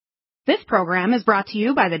This program is brought to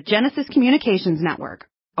you by the Genesis Communications Network,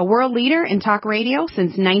 a world leader in talk radio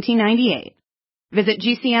since 1998. Visit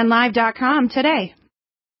GCNlive.com today.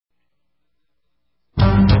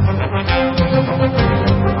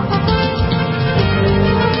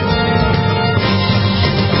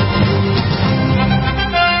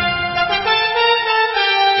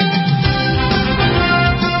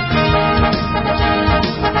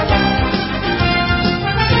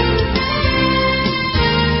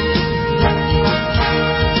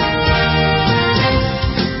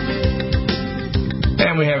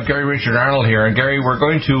 We have Gary Richard Arnold here. And Gary, we're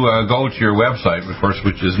going to go to your website, of course,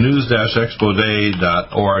 which is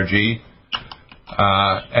news-expose.org.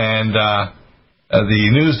 The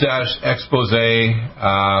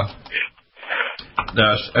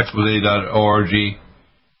news-expose.org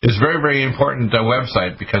is very, very important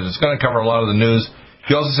website because it's going to cover a lot of the news.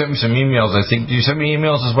 You also sent me some emails, I think. Did you send me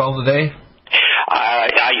emails as well today? I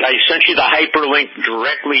sent you the hyperlink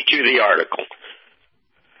directly to the article.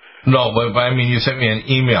 No, but I mean, you sent me an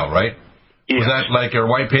email, right? Yeah. Was that like your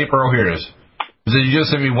white paper? Oh, here it is. You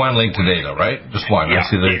just sent me one link today, though, right? Just one. Yeah.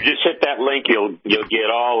 See the... You just hit that link, you'll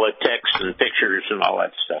get all the text and pictures and all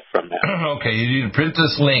that stuff from that. Okay, you need to print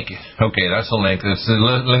this link. Okay, that's the link. It's the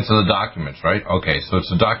link to the documents, right? Okay, so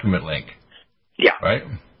it's a document link. Yeah. Right?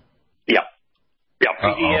 Yeah. Yeah,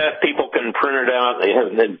 PDF, people can print it out. They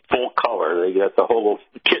have it in full color. They got the whole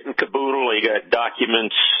kit and caboodle. They got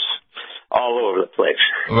documents all over the place.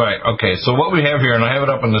 Right, okay. So what we have here, and I have it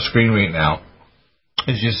up on the screen right now,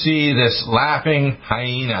 is you see this laughing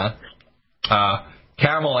hyena,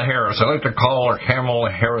 Kamala Harris. I like to call her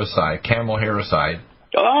Kamala Harriside.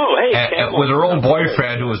 Oh, hey, and with her old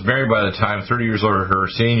boyfriend, who was married by the time, 30 years older, her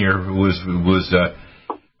senior, who was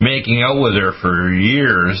making out with her for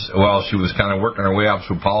years while she was kind of working her way up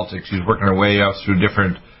through politics. She was working her way up through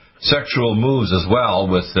different sexual moves as well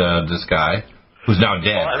with this guy, who's now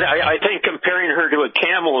dead. Well, I think comparing her to a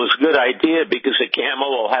camel is a good idea because a camel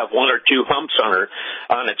will have one or two humps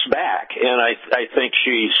on its back, and I think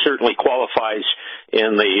she certainly qualifies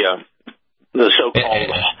in the so-called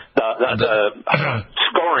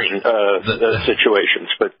scoring situations.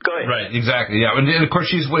 But go ahead. Right, exactly. Yeah, and of course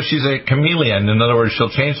she's a chameleon. In other words, she'll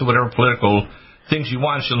change to whatever political thing she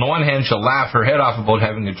wants. On the one hand, she'll laugh her head off about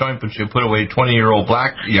having a joint, but she'll put away 20-year-old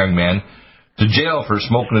black young men to jail for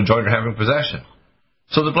smoking a joint or having possession.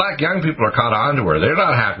 So the black young people are caught on to her. They're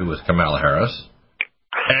not happy with Kamala Harris.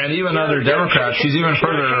 And even other Democrats, she's even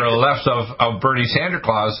further left of Bernie Sanders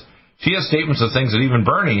Claus. She has statements of things that even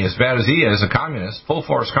Bernie, as bad as he is, a communist,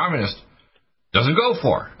 full-force communist, doesn't go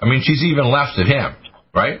for. I mean, she's even left at him,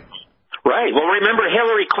 right? Right. Well, remember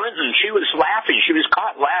Hillary Clinton, she was laughing. She was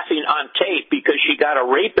caught laughing on tape because she got a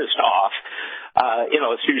rapist off.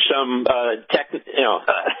 Through some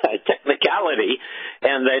technicality,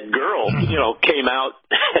 and that girl, came out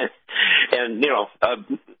and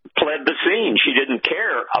pled the scene. She didn't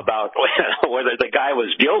care about whether the guy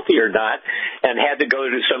was guilty or not, and had to go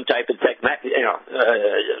to some type of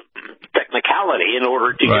technicality in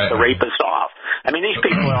order to get the rapist off. I mean, these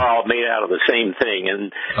people are all made out of the same thing,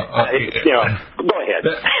 and go ahead.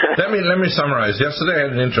 Let me summarize. Yesterday I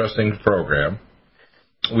had an interesting program.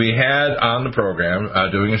 We had on the program,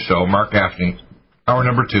 doing a show, Mark Gaffney, hour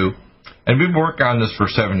number 2, and we've been working on this for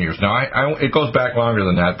 7 years. Now, it goes back longer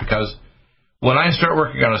than that, because when I start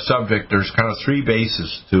working on a subject, there's kind of 3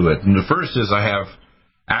 bases to it. And the first is I have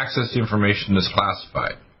access to information that's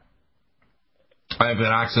classified. I have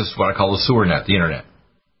access to what I call the sewer net, the internet.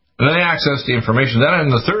 And then I access the information. Then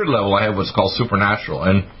on the third level, I have what's called supernatural.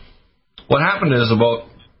 And what happened is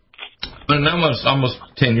almost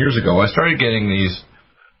 10 years ago, I started getting these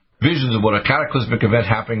visions about a cataclysmic event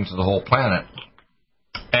happening to the whole planet.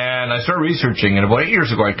 And I started researching, and about 8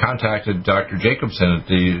 years ago I contacted Dr. Jacobson at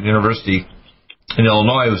the University in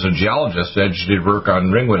Illinois. He was a geologist that did work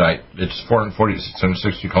on ringwoodite. It's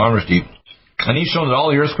 660 kilometers deep. And he showed that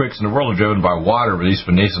all the earthquakes in the world are driven by water released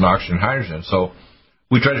from nascent oxygen and hydrogen. So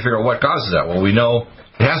we tried to figure out what causes that. Well, we know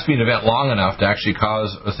it has to be an event long enough to actually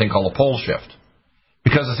cause a thing called a pole shift.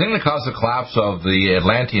 Because the thing that caused the collapse of the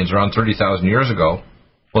Atlanteans around 30,000 years ago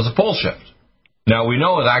was a pole shift. Now, we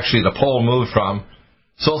know that actually the pole moved from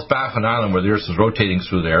South Baffin Island, where the Earth was rotating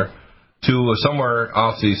through there, to somewhere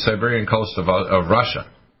off the Siberian coast of Russia,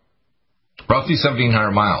 roughly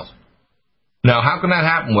 1,700 miles. Now, how can that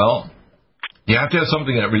happen? Well, you have to have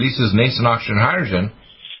something that releases nascent oxygen and hydrogen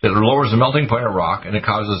that lowers the melting point of rock, and it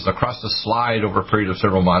causes the crust to slide over a period of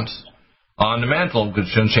several months on the mantle,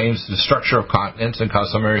 which can change the structure of continents and cause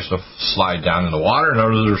some areas to slide down in the water and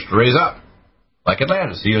others to raise up, like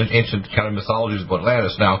Atlantis, the ancient kind of mythologies about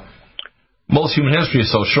Atlantis. Now, most human history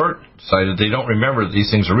is so short-sighted, they don't remember that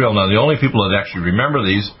these things are real. Now, the only people that actually remember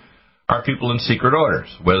these are people in secret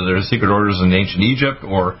orders, whether they're secret orders in ancient Egypt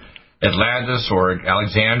or Atlantis or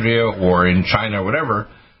Alexandria or in China or whatever.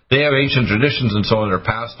 They have ancient traditions and so on that are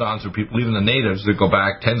passed on through people, even the natives, that go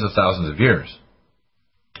back tens of thousands of years.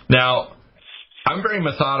 Now, I'm very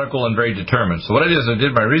methodical and very determined. So what I did is I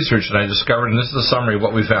did my research and I discovered, and this is a summary of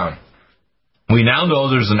what we found. We now know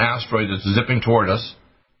there's an asteroid that's zipping toward us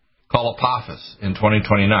called Apophis in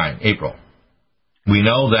 2029, April. We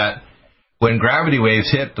know that when gravity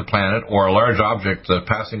waves hit the planet or a large object, a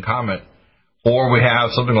passing comet, or we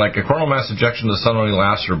have something like a coronal mass ejection, the sun only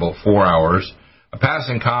lasts for about 4 hours. A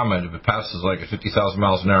passing comet, if it passes like at 50,000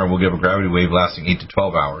 miles an hour, will give a gravity wave lasting 8 to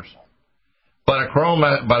 12 hours. But a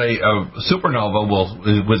supernova will,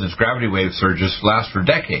 with its gravity wave surges, last for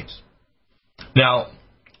decades. Now,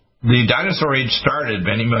 the dinosaur age started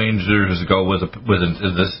many millions of years ago with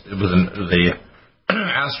the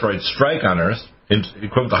asteroid strike on Earth,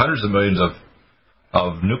 equivalent to hundreds of millions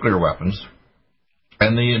of nuclear weapons.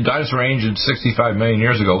 And the dinosaur age ended 65 million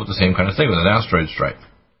years ago with the same kind of thing, with an asteroid strike.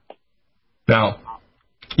 Now,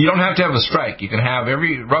 you don't have to have a strike. You can have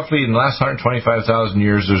roughly in the last 125,000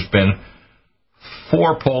 years, there's been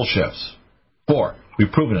 4 pole shifts. 4.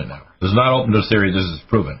 We've proven it now. This is not open to theory. This is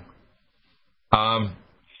proven.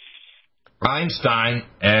 Einstein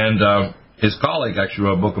and his colleague actually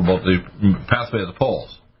wrote a book about the pathway of the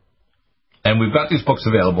poles. And we've got these books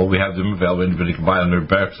available. We have them available. Anybody can buy them. They're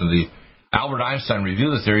back to the Albert Einstein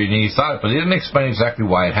reviewed the theory, and he thought it, but he didn't explain exactly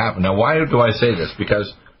why it happened. Now, why do I say this?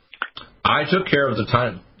 Because I took care of the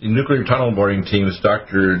nuclear tunnel boring teams,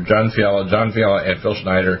 Dr. John Fiala and Phil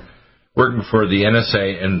Schneider, working for the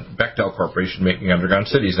NSA and Bechtel Corporation, making underground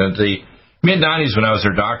cities. And the mid-90s, when I was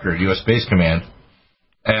their doctor at U.S. Space Command,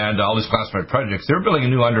 and all these classified projects, they were building a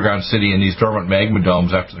new underground city in these dormant magma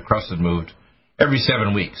domes after the crust had moved every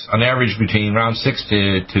 7 weeks, on average between around 6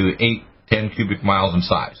 to 8, 10 cubic miles in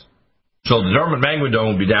size. So the dormant magma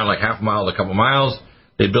dome would be down like half a mile to a couple miles.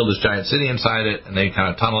 They'd build this giant city inside it, and they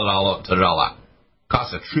kind of tunnel it all up, set it all out.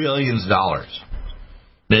 Cost trillions of dollars.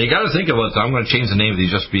 Now, you got to think about it. I'm going to change the name of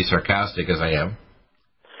these just to be sarcastic as I am.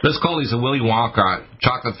 Let's call these the Willy Wonka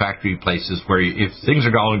chocolate factory places where if things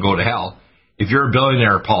are going to go to hell, if you're a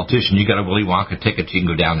billionaire or politician, you got a Willy Wonka ticket, you can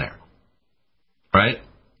go down there. Right?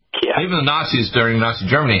 Yeah. Even the Nazis during Nazi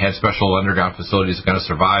Germany had special underground facilities that kind of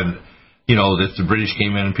survived. You know, if the British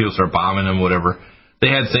came in and people started bombing them, whatever. They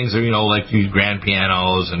had things, like these grand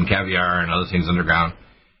pianos and caviar and other things underground.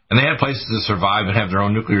 And they had places to survive and have their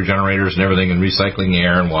own nuclear generators and everything and recycling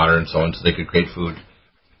air and water and so on so they could create food.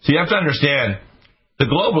 So you have to understand, the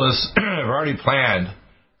globalists have already planned,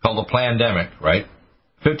 called the Plandemic, right?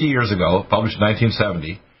 50 years ago, published in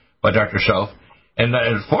 1970 by Dr. Shelf. And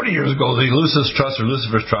 40 years ago, the Lucis Trust or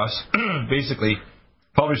Lucifer's Trust basically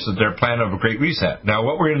published their plan of a great reset. Now,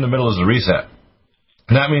 what we're in the middle is a reset.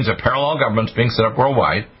 And that means a parallel government's being set up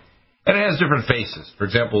worldwide, and it has different faces. For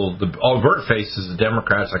example, the overt face is the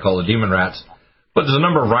Democrats, I call the demon rats, but there's a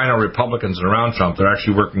number of rhino Republicans around Trump that are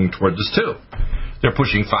actually working toward this too. They're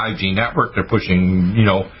pushing 5G network, they're pushing,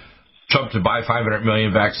 Trump to buy 500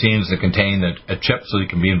 million vaccines that contain a chip so he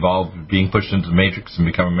can be involved in being pushed into the Matrix and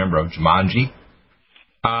become a member of Jumanji.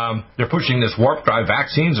 They're pushing this warp drive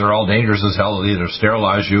vaccines that are all dangerous as hell. They'll either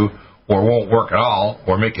sterilize you or won't work at all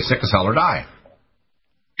or make you sick as hell or die.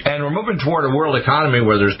 And we're moving toward a world economy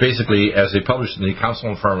where there's basically, as they published in the Council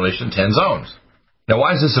on Foreign Relations, 10 zones. Now,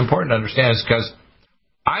 why is this important to understand? It's because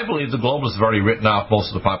I believe the globalists have already written off most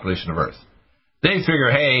of the population of Earth. They figure,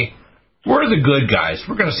 hey, we're the good guys.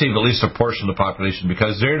 We're going to save at least a portion of the population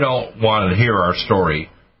because they don't want to hear our story.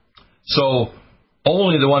 So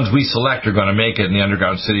only the ones we select are going to make it in the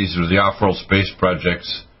underground cities or the off-world space projects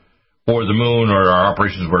or the moon or our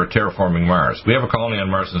operations where we're terraforming Mars. We have a colony on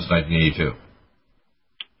Mars since 1982.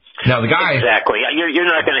 Now, the guy... Exactly. You're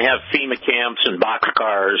not going to have FEMA camps and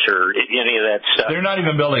boxcars or any of that stuff. They're not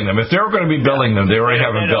even building them. If they were going to be building them, they already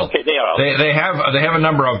have them built. Okay, they have a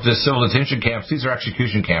number of the civil detention camps. These are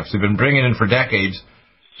execution camps. They've been bringing in for decades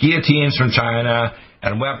guillotines from China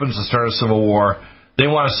and weapons to start a civil war. They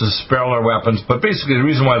want us to spare our weapons. But basically, the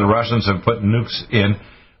reason why the Russians have put nukes in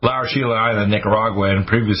La Rochelle Island, Nicaragua, and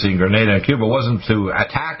previously in Grenada and Cuba wasn't to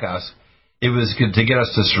attack us. It was to get us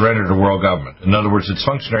to surrender to world government. In other words, its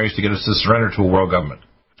functionaries to get us to surrender to a world government.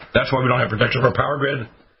 That's why we don't have protection of our power grid.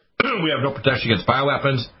 We have no protection against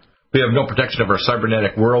bioweapons. We have no protection of our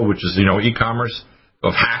cybernetic world, which is, e-commerce,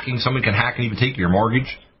 of hacking. Someone can hack and even take your mortgage.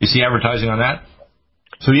 You see advertising on that?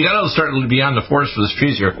 So you got to start beyond the forest for the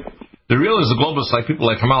trees here. The real is the globalists, like people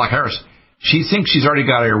like Kamala Harris. She thinks she's already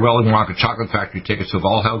got her Willy Wonka chocolate factory ticket, so if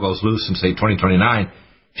all hell goes loose in, say, 2029,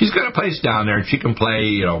 she's got a place down there. She can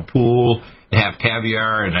play, pool and have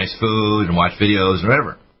caviar and nice food and watch videos and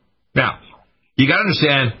whatever. Now, you got to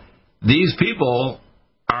understand, these people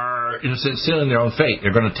are, in a sense, sealing their own fate.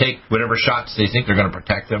 They're going to take whatever shots they think they're going to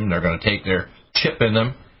protect them. They're going to take their chip in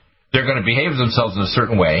them. They're going to behave themselves in a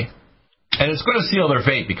certain way. And it's going to seal their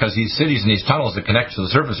fate, because these cities and these tunnels that connect to the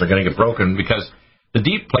surface are going to get broken, because the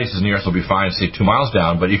deep places in the earth will be fine, say 2 miles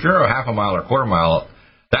down. But if you're a half a mile or a quarter mile,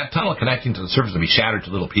 that tunnel connecting to the surface will be shattered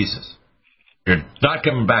to little pieces. You're not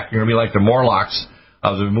coming back. You're going to be like the Morlocks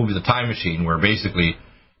of the movie The Time Machine, where basically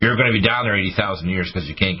you're going to be down there 80,000 years because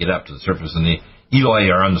you can't get up to the surface. And the Eloi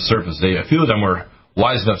are on the surface. A few of them were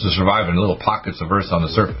wise enough to survive in little pockets of earth on the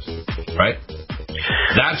surface, right?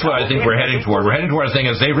 That's what I think we're heading toward. We're heading toward a thing,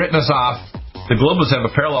 as they've written us off. The globalists have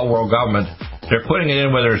a parallel world government. They're putting it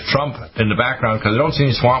in where there's Trump in the background, because they don't see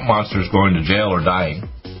any swamp monsters going to jail or dying.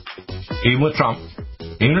 Even with Trump.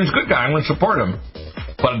 Even if he's a good guy, I'm going to support him.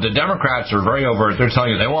 But the Democrats are very overt. They're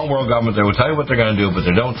telling you they want world government. They will tell you what they're going to do, but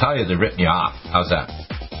they don't tell you they've written you off. How's that?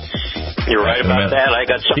 You're right about that. I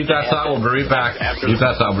got something. Keep that thought. We'll be right back. Keep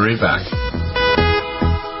that thought. We'll be right back.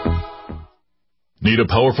 Need a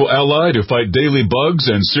powerful ally to fight daily bugs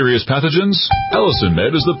and serious pathogens? Allicin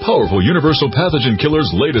Med is the powerful universal pathogen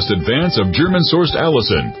killer's latest advance of German-sourced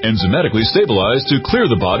allicin, enzymatically stabilized to clear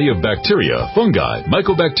the body of bacteria, fungi,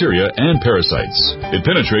 mycobacteria, and parasites. It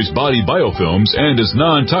penetrates body biofilms and is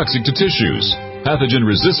non-toxic to tissues. Pathogen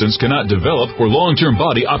resistance cannot develop for long-term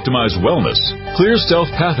body-optimized wellness. Clear stealth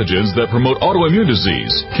pathogens that promote autoimmune disease,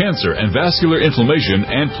 cancer, and vascular inflammation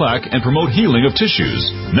and plaque, and promote healing of tissues.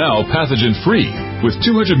 Now pathogen-free. With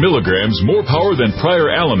 200 milligrams more power than prior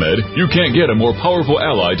Alamed, you can't get a more powerful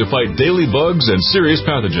ally to fight daily bugs and serious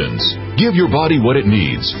pathogens. Give your body what it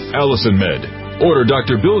needs. Allicin Med. Order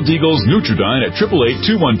Dr. Bill Deagle's Nutridyne at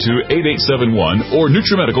 888-212-8871 or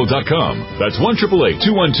NutriMedical.com. That's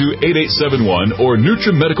 1-888-212-8871 or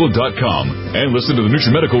NutriMedical.com. And listen to the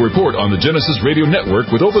NutriMedical Report on the Genesis Radio Network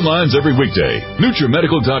with open lines every weekday.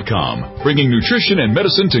 NutriMedical.com, bringing nutrition and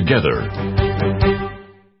medicine together.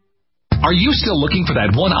 Are you still looking for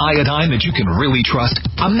that one iodine that you can really trust?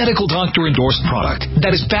 A medical doctor-endorsed product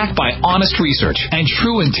that is backed by honest research and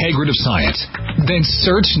true integrative science? Then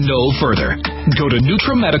search no further. Go to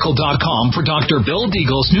NutriMedical.com for Dr. Bill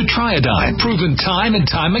Deagle's Nutriodine, proven time and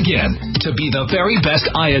time again to be the very best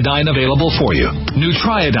iodine available for you.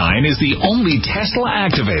 Nutriodine is the only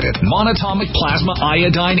Tesla-activated monatomic plasma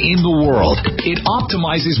iodine in the world. It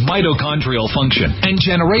optimizes mitochondrial function and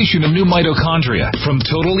generation of new mitochondria, from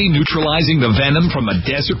totally neutralizing the venom from a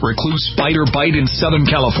desert recluse spider bite in Southern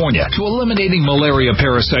California to eliminating malaria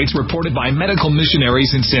parasites reported by medical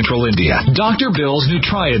missionaries in Central India. Dr. Bill's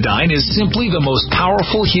Nutriodine is simply the most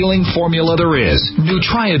powerful healing formula there is.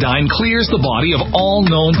 Nutriodine clears the body of all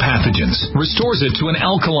known pathogens, restores it to an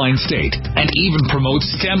alkaline state, and even promotes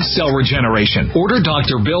stem cell regeneration. Order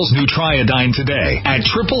Dr. Bill's Nutriodine today at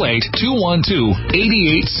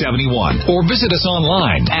 888-212-8871 or visit us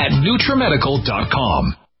online at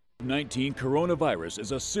NutriMedical.com. COVID-19 coronavirus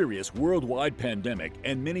is a serious worldwide pandemic,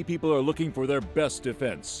 and many people are looking for their best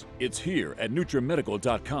defense. It's here at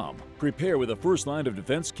NutriMedical.com. Prepare with a first line of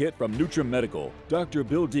defense kit from NutriMedical. Dr.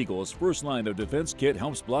 Bill Deagle's first line of defense kit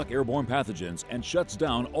helps block airborne pathogens and shuts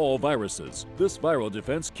down all viruses. This viral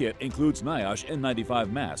defense kit includes NIOSH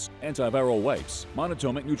N95 masks, antiviral wipes,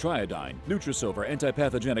 monatomic Nutriodine, NutriSilver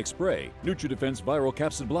antipathogenic spray, NutriDefense viral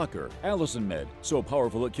capsid blocker, Allicin Med, so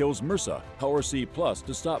powerful it kills MRSA, Power C Plus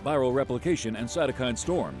to stop viral replication and cytokine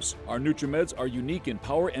storms. Our NutriMeds are unique in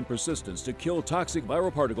power and persistence to kill toxic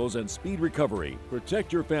viral particles and speed recovery.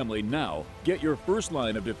 Protect your family now. Get your first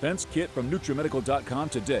line of defense kit from NutriMedical.com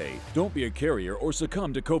today. Don't be a carrier or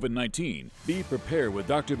succumb to COVID-19. Be prepared with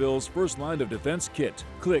Dr. Bill's first line of defense kit.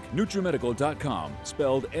 Click NutriMedical.com,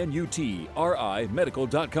 spelled N-U-T-R-I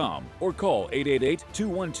Medical.com, or call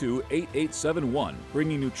 888-212-8871,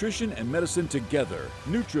 bringing nutrition and medicine together.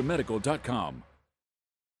 NutriMedical.com.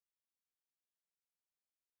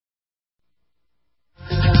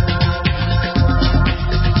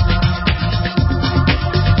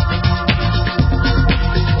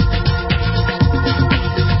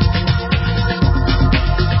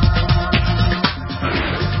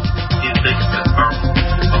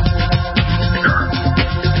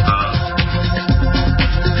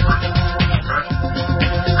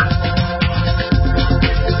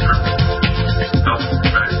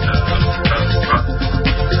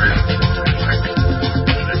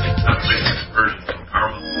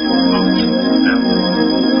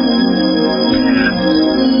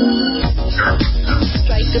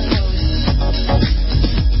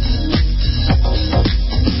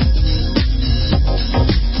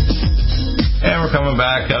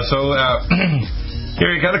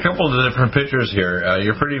 Here, you got a couple of different pictures here.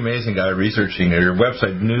 You're a pretty amazing guy researching your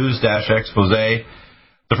website, news-expose.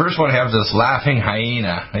 The first one has this laughing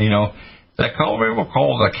hyena. That people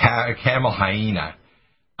call it a camel hyena,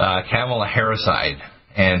 camel hericide,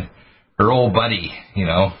 and her old buddy, he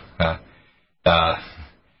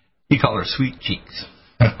called her Sweet Cheeks.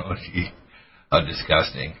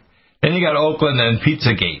 Disgusting. Then you got Oakland and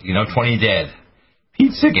Pizzagate, 20 dead.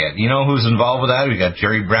 Pizzagate, who's involved with that? We got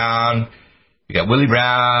Jerry Brown, we got Willie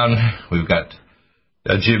Brown, we've got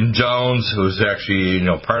Jim Jones, who's actually,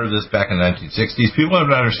 part of this back in the 1960s. People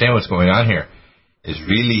don't understand what's going on here. It's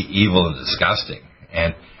really evil and disgusting.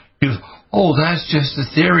 And people, that's just a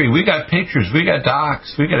theory. We got pictures, we got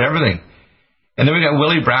docs, we got everything. And then we got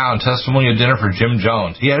Willie Brown, testimonial dinner for Jim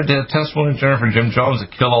Jones. He had a testimonial dinner for Jim Jones that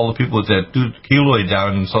killed all the people with that keloid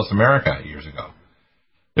down in South America years ago.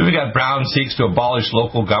 Then we got Brown seeks to abolish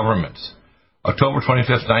local governments. October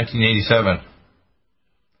 25th, 1987.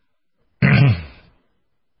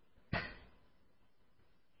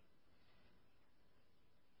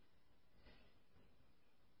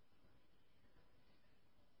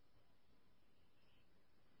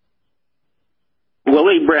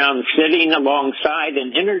 Willie Brown sitting alongside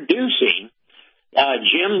and introducing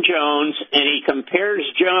Jim Jones, and he compares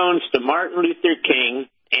Jones to Martin Luther King,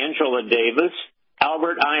 Angela Davis,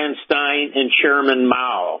 Albert Einstein, and Chairman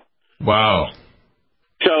Mao. Wow.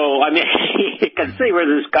 So, you can see where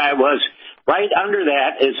this guy was. Right under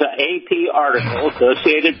that is an AP article,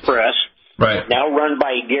 Associated Press, right, now run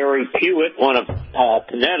by Gary Pewitt, one of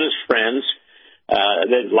Panetta's friends,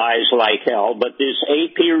 that lies like hell. But this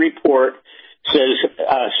AP report says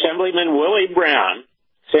Assemblyman Willie Brown,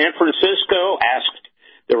 San Francisco, asked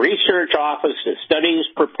the research office that studies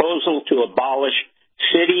proposal to abolish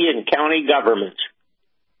city and county governments.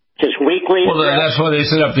 Just weekly. Well, that's why they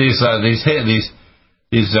set up these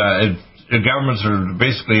governments are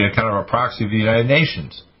basically a kind of a proxy of the United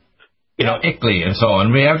Nations. ICLEI and so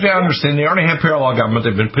on. We have to understand they already have parallel government.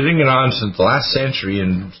 They've been putting it on since the last century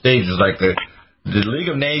in stages like the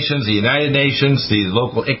League of Nations, the United Nations, the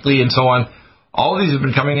local ICLEI, and so on. All of these have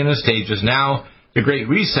been coming in stages. Now, the Great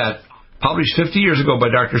Reset, published 50 years ago by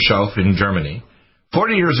Dr. Schauff in Germany.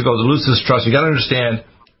 40 years ago, the Lucis Trust. You got to understand,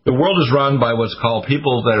 the world is run by what's called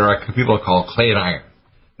people called clay and iron.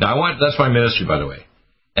 Now, that's my ministry, by the way.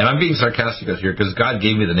 And I'm being sarcastic here because God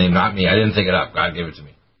gave me the name, not me. I didn't think it up. God gave it to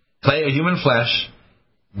me. Clay, human flesh,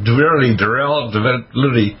 literally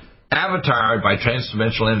avatared by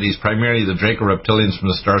transdimensional entities, primarily the Draco reptilians from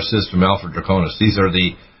the star system Alpha Draconis. These are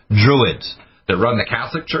the Druids that run the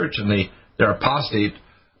Catholic Church, and their apostate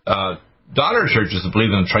daughter churches that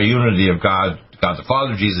believe in the triunity of God the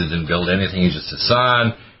Father. Jesus didn't build anything. He's just the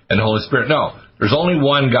Son and the Holy Spirit. No, there's only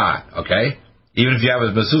one God, okay? Even if you have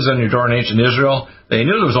a mezuzah on your door in ancient Israel, they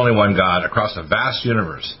knew there was only one God across a vast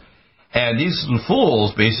universe. And these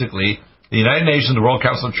fools, basically, the United Nations, the World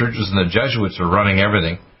Council of Churches, and the Jesuits are running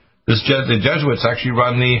everything. The Jesuits actually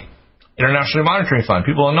run the International Monetary Fund.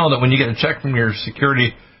 People don't know that when you get a check from your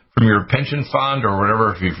pension fund or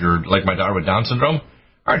whatever, if you're like my daughter with Down syndrome,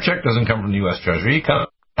 our check doesn't come from the U.S. Treasury. It comes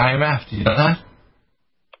from IMF. Do you know that?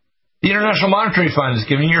 The International Monetary Fund is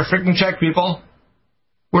giving you your freaking check, people.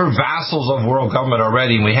 We're vassals of world government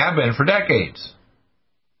already, and we have been for decades.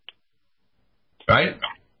 Right?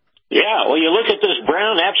 Yeah, well, you look at this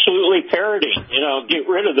Brown absolutely parroting. Get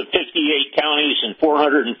rid of the 58 counties and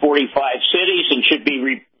 445 cities and should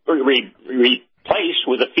be replaced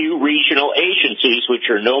with a few regional agencies, which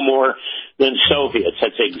are no more than Soviets.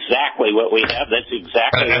 That's exactly what we have. That's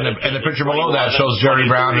exactly and the picture below that shows Jerry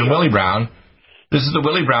Brown and Willie Brown. This is the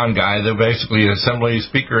Willie Brown guy, that basically Assembly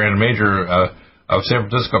Speaker and a major of San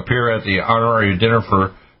Francisco appear at the honorary dinner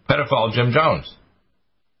for pedophile Jim Jones.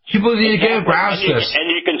 People need to get grasp this.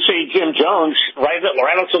 And you can see Jim Jones right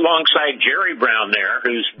alongside Jerry Brown there,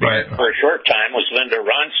 who's been for a short time was Linda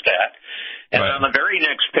Ronstadt. And on the very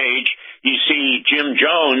next page, you see Jim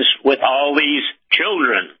Jones with all these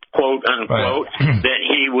children, quote unquote, that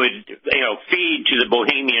he would feed to the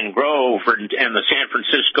Bohemian Grove and the San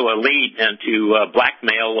Francisco elite and to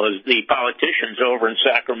blackmail the politicians over in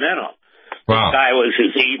Sacramento. Wow. This guy was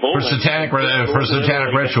as evil for satanic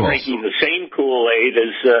rituals, drinking the same Kool-Aid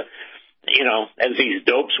as these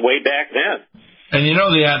dopes way back then. And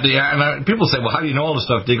and people say, well, how do you know all this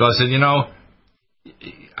stuff, Diego? I said,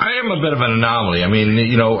 I am a bit of an anomaly. I mean,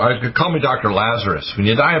 call me Dr. Lazarus. When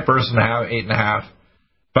you die a person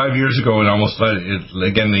 5 years ago, and almost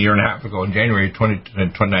again a year and a half ago in January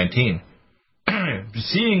 2019,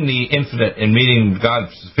 seeing the infinite and meeting God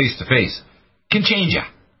face to face can change you.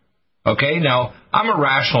 Okay, now I'm a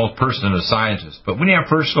rational person and a scientist, but when you have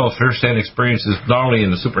personal first-hand experiences, not only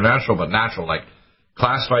in the supernatural but natural, like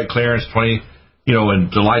classified clearance in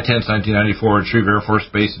July 10th, 1994 at Shreve Air Force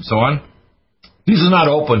Base and so on, this is not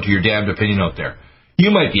open to your damned opinion out there.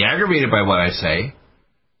 You might be aggravated by what I say,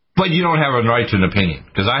 but you don't have a right to an opinion,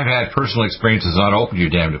 because I've had personal experiences not open to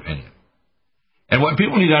your damned opinion. And what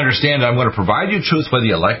people need to understand, I'm going to provide you truth whether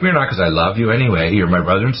you like me or not, because I love you anyway. You're my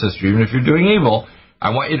brother and sister. Even if you're doing evil, I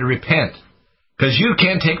want you to repent. Because you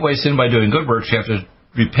can't take away sin by doing good works. You have to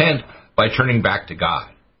repent by turning back to God.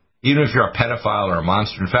 Even if you're a pedophile or a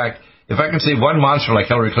monster. In fact, if I can save one monster like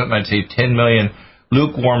Hillary Clinton, I'd save 10 million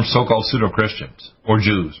lukewarm so-called pseudo-Christians or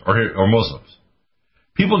Jews or Muslims.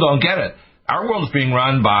 People don't get it. Our world is being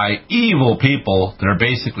run by evil people that are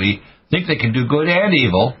basically think they can do good and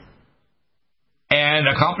evil and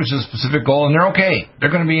accomplish a specific goal, and they're okay. They're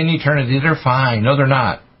going to be in eternity. They're fine. No, they're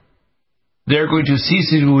not. They're going to cease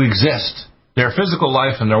to exist. Their physical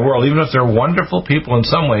life and their world, even if they're wonderful people in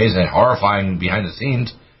some ways and horrifying behind the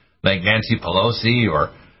scenes, like Nancy Pelosi or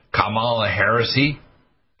Kamala Harris, these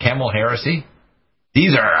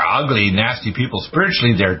are ugly, nasty people.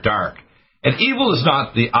 Spiritually, they're dark. And evil is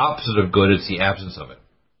not the opposite of good, it's the absence of it.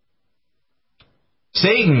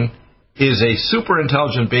 Satan is a super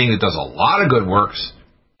intelligent being that does a lot of good works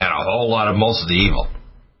and a whole lot of most of the evil.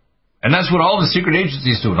 And that's what all the secret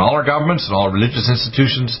agencies do, and all our governments and all our religious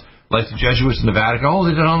institutions, like the Jesuits in the Vatican. Oh,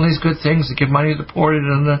 they did all these good things. They give money to the poor.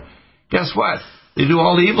 Guess what? They do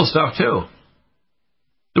all the evil stuff, too.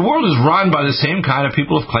 The world is run by the same kind of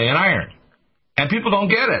people of clay and iron. And people don't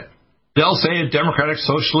get it. They'll say a Democratic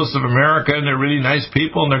Socialist of America, and they're really nice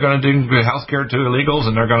people, and they're going to do health care to illegals,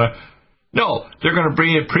 and they're going to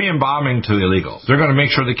bring it pre-embalming to illegals. They're going to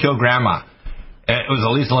make sure they kill grandma. And it was a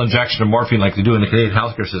lethal injection of morphine like they do in the Canadian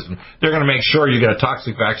healthcare system. They're going to make sure you get a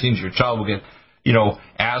toxic vaccine, so your child will get,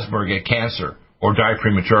 asthma or get cancer or die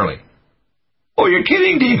prematurely. Oh, you're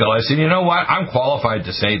kidding, Deagle. I said, you know what? I'm qualified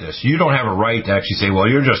to say this. You don't have a right to actually say, well,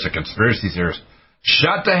 you're just a conspiracy theorist.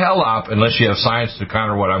 Shut the hell up unless you have science to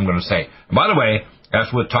counter what I'm going to say. And by the way,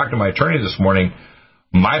 after talking to my attorney this morning,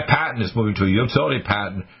 my patent is moving to a utility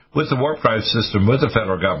patent with the warp drive system with the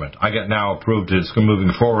federal government. I get now approved. It's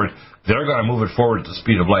moving forward. They're going to move it forward at the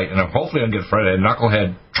speed of light. And hopefully I'll get Friday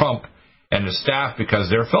knucklehead Trump and his staff, because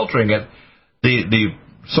they're filtering it. The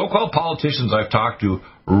so-called politicians I've talked to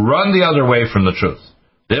run the other way from the truth.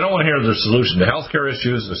 They don't want to hear the solution to healthcare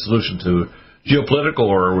issues, the solution to geopolitical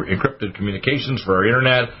or encrypted communications for our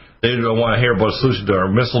internet. They don't want to hear about a solution to our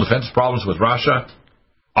missile defense problems with Russia.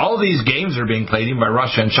 All of these games that are being played, even by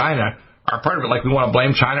Russia and China, are part of it. Like we want to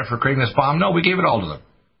blame China for creating this bomb. No, we gave it all to them.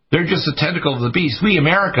 They're just a tentacle of the beast. We,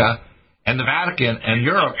 America, and the Vatican and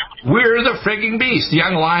Europe, we're the frigging beast, the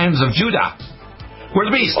young lions of Judah. We're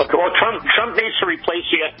the beast. Well, Trump needs to replace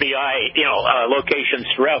the FBI, locations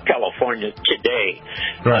throughout California today.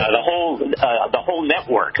 Right. The whole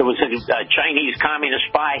network. It was a Chinese communist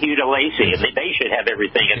spy, Hugh DeLacy, and they should have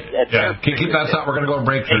everything. Keep that thought. We're going to go to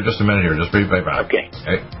break for just a minute here. Just brief back. Okay.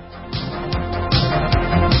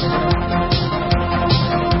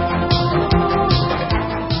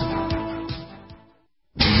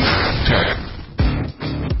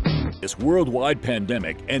 This worldwide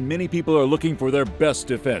pandemic, and many people are looking for their best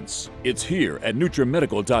defense. It's here at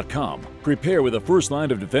NutriMedical.com. Prepare with a first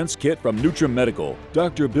line of defense kit from NutriMedical.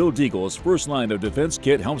 Dr. Bill Deagle's first line of defense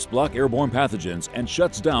kit helps block airborne pathogens and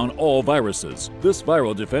shuts down all viruses. This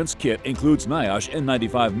viral defense kit includes NIOSH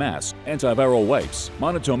N95 mask, antiviral wipes,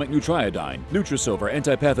 monatomic Nutriodine, Nutrisilver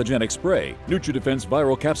antipathogenic spray, NutriDefense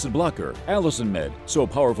viral capsid blocker, Allison Med, so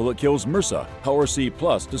powerful it kills MRSA, Power C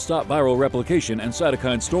Plus to stop viral replication and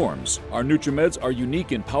cytokine storms. Our NutriMeds are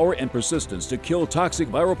unique in power and persistence to kill toxic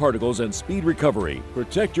viral particles and speed recovery.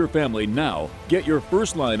 Protect your family now. Get your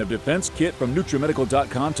first line of defense kit from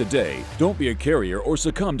NutriMedical.com today. Don't be a carrier or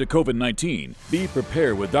succumb to COVID-19. Be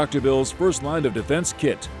prepared with Dr. Bill's first line of defense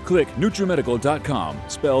kit. Click NutriMedical.com,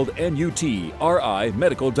 spelled N-U-T-R-I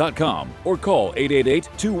medical.com, or call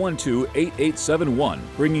 888-212-8871,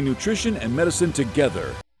 bringing nutrition and medicine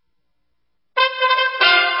together.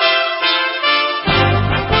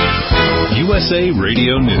 USA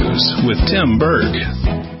Radio News with Tim Berg.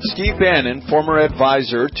 Steve Bannon, former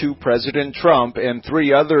advisor to President Trump, and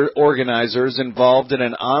 3 other organizers involved in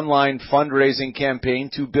an online fundraising campaign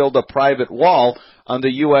to build a private wall on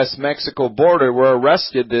the U.S.-Mexico border were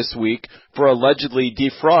arrested this week for allegedly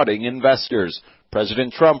defrauding investors.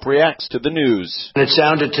 President Trump reacts to the news. It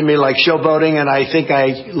sounded to me like showboating, and I think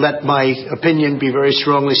I let my opinion be very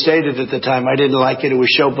strongly stated at the time. I didn't like it. It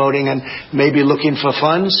was showboating and maybe looking for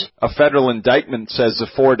funds. A federal indictment says the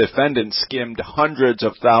 4 defendants skimmed hundreds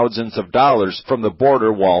of thousands of dollars from the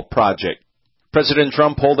border wall project. President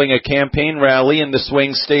Trump holding a campaign rally in the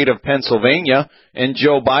swing state of Pennsylvania, and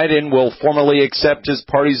Joe Biden will formally accept his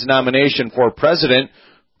party's nomination for president,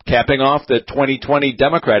 capping off the 2020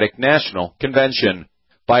 Democratic National Convention.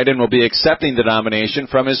 Biden will be accepting the nomination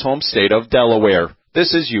from his home state of Delaware.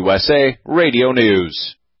 This is USA Radio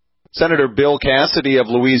News. Senator Bill Cassidy of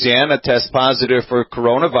Louisiana tests positive for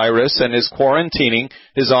coronavirus and is quarantining,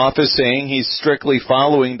 his office saying he's strictly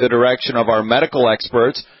following the direction of our medical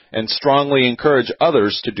experts and strongly encourage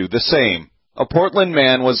others to do the same. A Portland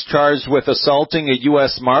man was charged with assaulting a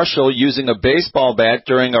U.S. Marshal using a baseball bat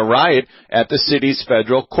during a riot at the city's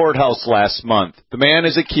federal courthouse last month. The man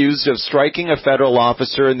is accused of striking a federal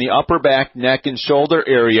officer in the upper back, neck, and shoulder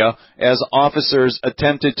area as officers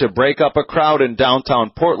attempted to break up a crowd in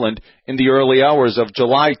downtown Portland in the early hours of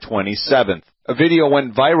July 27th. A video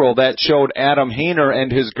went viral that showed Adam Hayner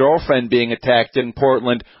and his girlfriend being attacked in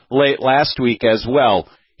Portland late last week as well.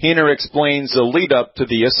 Hayner explains the lead-up to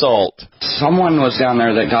the assault. Someone was down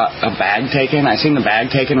there that got a bag taken. I seen the bag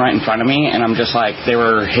taken right in front of me, and I'm just like, they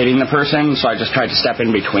were hitting the person, so I just tried to step in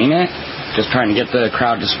between it, just trying to get the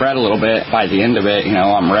crowd to spread a little bit. By the end of it,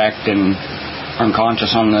 I'm wrecked and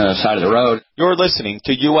unconscious on the side of the road. You're listening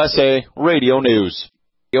to USA Radio News.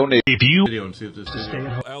 If you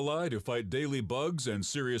ally to fight daily bugs and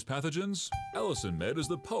serious pathogens, Allicin Med is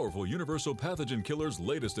the powerful universal pathogen killer's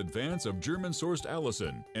latest advance of German-sourced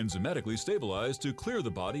allicin, enzymatically stabilized to clear the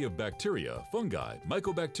body of bacteria, fungi,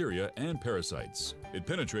 mycobacteria, and parasites. It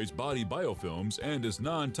penetrates body biofilms and is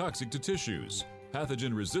non-toxic to tissues.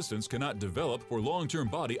 Pathogen resistance cannot develop for long-term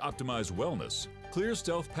body-optimized wellness. Clear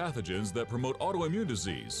stealth pathogens that promote autoimmune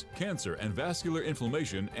disease, cancer and vascular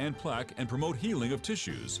inflammation and plaque and promote healing of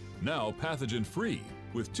tissues. Now pathogen-free.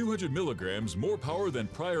 With 200 milligrams more power than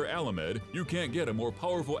prior Alamed, you can't get a more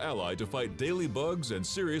powerful ally to fight daily bugs and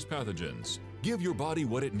serious pathogens. Give your body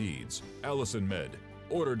what it needs. Allicin Med.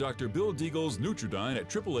 Order Dr. Bill Deagle's Nutridyne at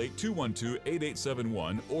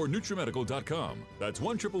 888-212-8871 or NutriMedical.com. That's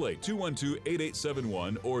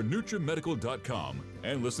 1-888-212-8871 or NutriMedical.com.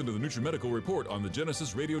 And listen to the NutriMedical Report on the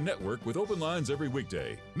Genesis Radio Network with open lines every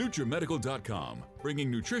weekday. NutriMedical.com,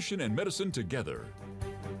 bringing nutrition and medicine together.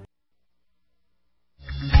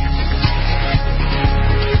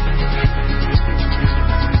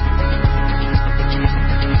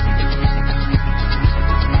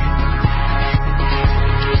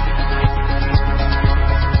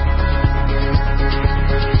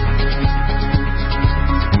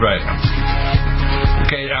 Right.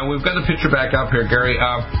 Okay, we've got the picture back up here, Gary.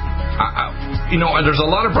 There's a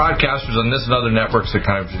lot of broadcasters on this and other networks that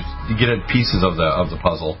kind of just get at pieces of the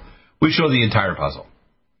puzzle. We show the entire puzzle.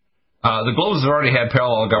 The globes have already had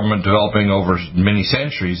parallel government developing over many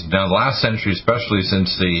centuries. Now, the last century, especially since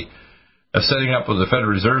the setting up of the Federal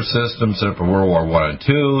Reserve System, set up of World War I and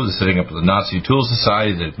II, the setting up of the Nazi Tool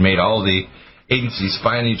Society that made all the agencies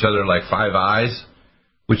spy on each other like Five Eyes,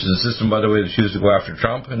 which is a system, by the way, that used to go after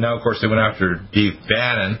Trump. And now, of course, they went after Steve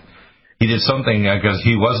Bannon. He did something because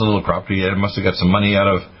he was a little corrupt. He must have got some money out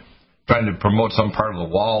of trying to promote some part of the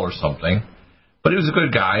wall or something. But he was a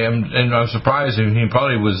good guy, and I'm surprised. He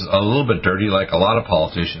probably was a little bit dirty, like a lot of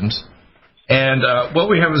politicians. And what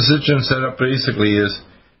we have a situation set up basically is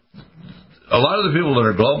a lot of the people that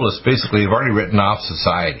are globalists basically have already written off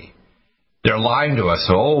society. They're lying to us.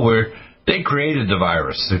 They created the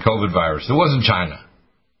virus, the COVID virus. It wasn't China.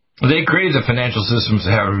 They created the financial systems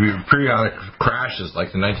to have periodic crashes,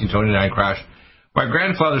 like the 1929 crash. My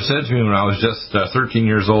grandfather said to me when I was just 13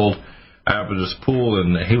 years old, up at this pool,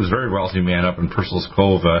 and he was a very wealthy man up in Purcell's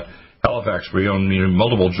Cove, Halifax, where he owned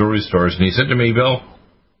multiple jewelry stores. And he said to me, Bill,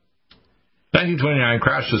 1929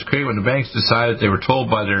 crash was created when the banks decided they were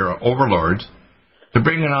told by their overlords to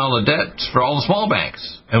bring in all the debts for all the small banks.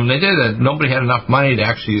 And when they did that, nobody had enough money to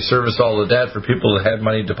actually service all the debt for people that had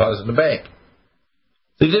money deposited in the bank.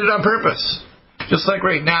 They did it on purpose. Just like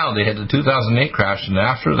right now, they had the 2008 crash, and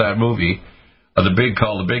after that movie, the big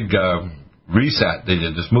Reset, they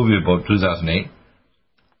did this movie about 2008.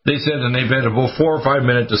 They said, and they've had about 4 or 5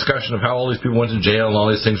 minute discussion of how all these people went to jail and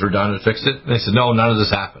all these things were done and fixed it. And they said, no, none of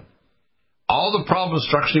this happened. All the problems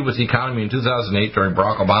structurally with the economy in 2008 during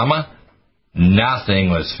Barack Obama,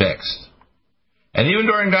 nothing was fixed. And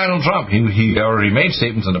even during Donald Trump, he already made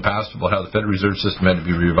statements in the past about how the Federal Reserve System had to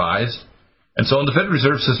be revised. And so the Federal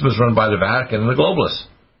Reserve System is run by the Vatican and the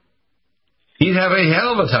globalists. He'd have a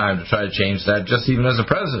hell of a time to try to change that, just even as a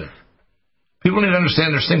president. People need to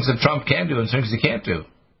understand there's things that Trump can do and things he can't do.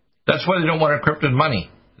 That's why they don't want encrypted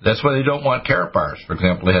money. That's why they don't want carrot bars. For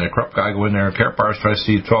example, they had a corrupt guy go in there and carrot bars try to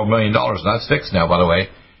steal $12 million. That's fixed now, by the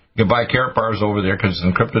way. You can buy carrot bars over there because it's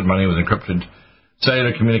encrypted money with encrypted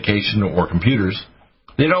cellular communication or computers.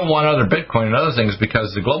 They don't want other Bitcoin and other things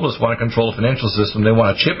because the globalists want to control the financial system. They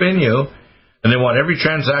want to chip in you, and they want every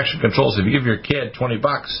transaction controlled. So if you give your kid $20,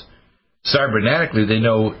 cybernetically they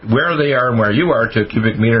know where they are and where you are to a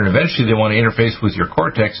cubic meter, and eventually they want to interface with your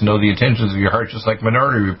cortex and know the intentions of your heart, just like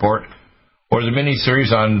Minority Report or the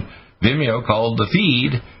mini-series on Vimeo called The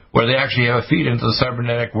Feed, where they actually have a feed into the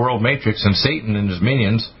cybernetic world matrix, and Satan and his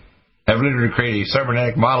minions have literally created a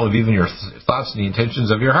cybernetic model of even your thoughts and the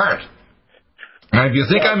intentions of your heart. Now, if you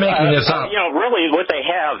think I'm making this up... really what they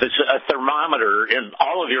have is a thermometer in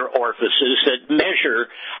all of your orifices that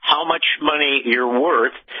measure how much money you're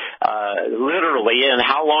worth, literally, and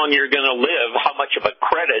how long you're going to live, how much of a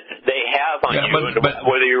credit they have on you,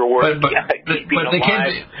 whether you're worth keeping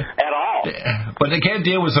alive at all. But they can't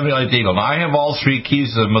deal with something like Deagle. Now, I have all three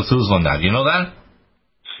keys of Methuselah now. Do you know that?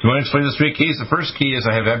 You want to explain the three keys? The first key is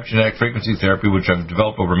I have epigenetic frequency therapy, which I've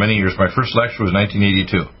developed over many years. My first lecture was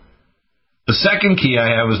 1982. The second key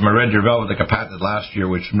I have is my red deer velvet that got patented last year,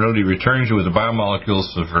 which really returns you with the biomolecules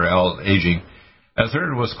for aging. And the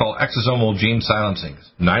third was called exosomal gene silencing.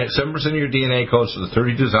 7% of your DNA codes for the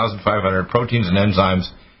 32,500 proteins and enzymes.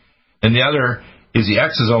 And the other is the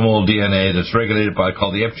exosomal DNA that's regulated by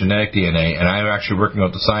called the epigenetic DNA. And I'm actually working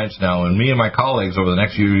out the science now. And me and my colleagues over the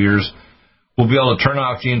next few years will be able to turn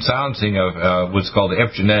off gene silencing of what's called the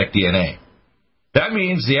epigenetic DNA. That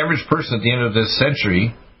means the average person at the end of this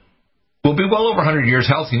century will be well over 100 years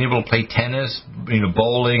healthy and able to play tennis,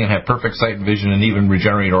 bowling, and have perfect sight and vision and even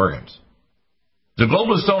regenerate organs. The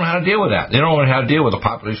globalists don't know how to deal with that. They don't know how to deal with a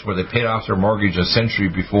population where they paid off their mortgage a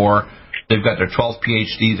century before. They've got their 12th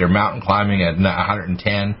PhD. They're mountain climbing at 110.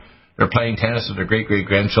 They're playing tennis with their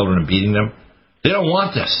great-great-grandchildren and beating them. They don't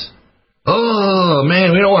want this. Oh,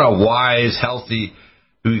 man, we don't want a wise, healthy,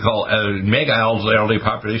 who we call a mega elderly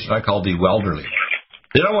population. I call the welderly.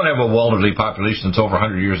 They don't want to have a elderly population that's over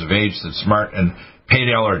 100 years of age, that's smart and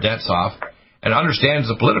paid all their debts off and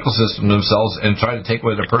understands the political system themselves and try to take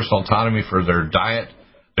away their personal autonomy for their diet,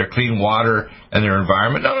 their clean water, and their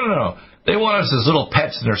environment. No. They want us as little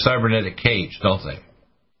pets in their cybernetic cage, don't they?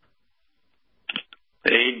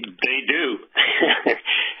 They do.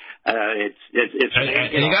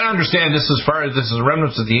 And you got to understand, this is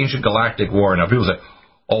remnants of the ancient galactic war. Now, people say,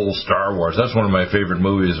 "Oh, Star Wars, that's one of my favorite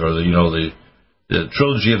movies," or the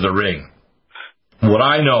trilogy of the ring. What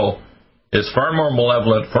I know is far more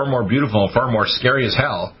malevolent, far more beautiful, and far more scary as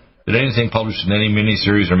hell than anything published in any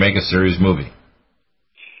miniseries or mega-series movie.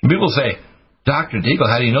 And people say, "Dr. Deagle,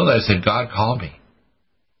 how do you know that?" I said, "God called me."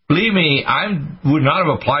 Believe me, I would not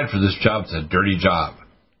have applied for this job. It's a dirty job.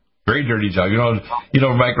 Very dirty job. You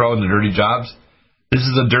know, Mike Rowe and the dirty jobs? This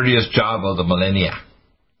is the dirtiest job of the millennia.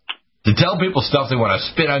 To tell people stuff they want to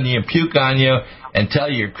spit on you and puke on you and tell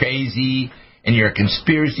you you're crazy and you're a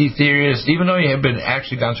conspiracy theorist, even though you have been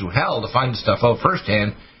actually gone through hell to find the stuff out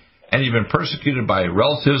firsthand, and you've been persecuted by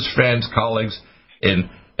relatives, friends, colleagues, and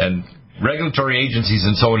regulatory agencies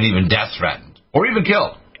and so on, even death threatened, or even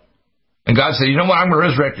killed. And God said, you know what, I'm going to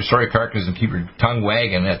resurrect your sorry carcass and keep your tongue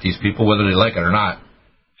wagging at these people, whether they like it or not.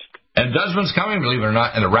 And judgment's coming, believe it or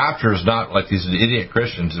not, and the rapture is not like these idiot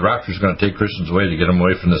Christians. The rapture is going to take Christians away to get them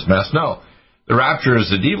away from this mess. No. The rapture is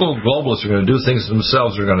the evil globalists are going to do things to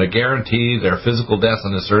themselves. They're going to guarantee their physical death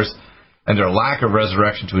on this earth and their lack of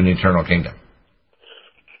resurrection to an eternal kingdom.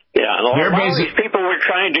 Yeah, and all these people we're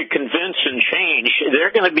trying to convince and change,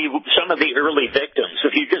 they're going to be some of the early victims.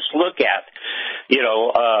 If you just look at,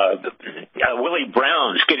 Willie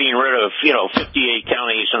Brown's getting rid of, 58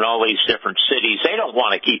 counties and all these different cities. They don't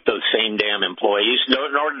want to keep those same damn employees,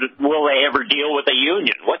 nor will they ever deal with a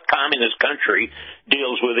union. What communist country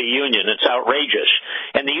deals with a union? It's outrageous.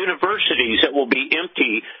 And the universities that will be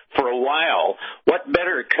empty for a while, what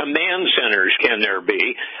better command centers can there be?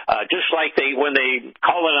 Just like when they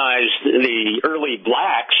colonized the early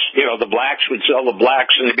blacks, the blacks would sell the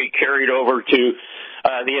blacks and they'd be carried over to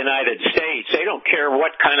the United States. They don't care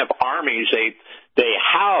what kind of armies they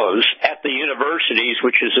house at the universities,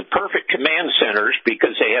 which is the perfect command centers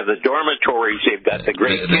because they have the dormitories, they've got the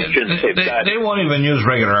great kitchens. They won't even use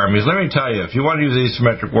regular armies. Let me tell you, if you want to use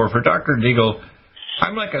asymmetric warfare, Dr. Deagle,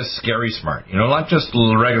 I'm like a scary smart, not just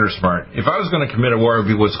regular smart. If I was going to commit a war, it would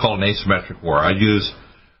be what's called an asymmetric war. I'd use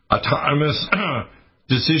autonomous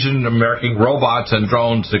decision-making robots and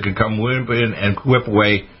drones that could come in and whip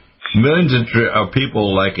away millions of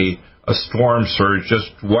people like a storm surge,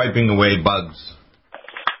 just wiping away bugs.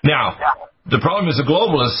 Now, the problem is the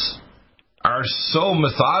globalists are so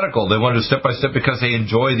methodical. They want to do step by step because they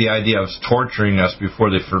enjoy the idea of torturing us before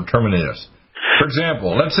they terminate us. For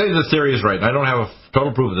example, let's say the theory is right, and I don't have a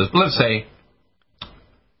total proof of this, but let's say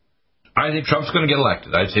I think Trump's going to get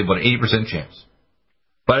elected. I'd say about 80% chance.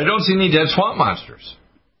 But I don't see any dead swamp monsters.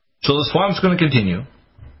 So the swamp's going to continue.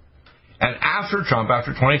 And after Trump,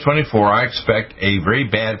 after 2024, I expect a very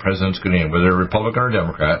bad president's going to end, whether Republican or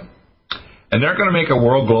Democrat. And they're going to make a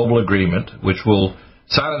world global agreement, which will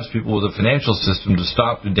silence people with a financial system to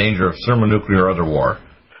stop the danger of thermonuclear or other war.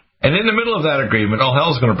 And in the middle of that agreement, all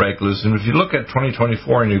hell's going to break loose. And if you look at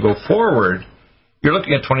 2024 and you go forward, you're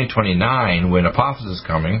looking at 2029 when Apophis is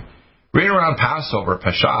coming, right around Passover,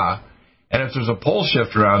 Pesach. And if there's a pole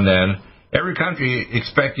shift around then, every country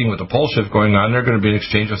expecting with the pole shift going on, they're going to be an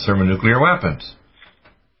exchange of thermonuclear weapons.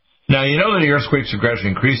 Now, you know that the earthquakes are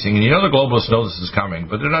gradually increasing, and you know the globalists know this is coming,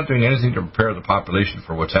 but they're not doing anything to prepare the population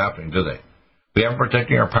for what's happening, do they? We aren't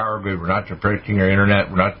protecting our power grid. We're not protecting our internet.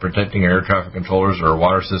 We're not protecting our air traffic controllers or our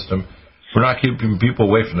water system. We're not keeping people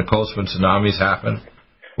away from the coast when tsunamis happen.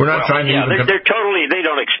 We're not trying to they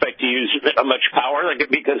don't expect to use much power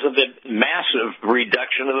because of the massive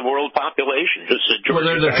reduction of the world population.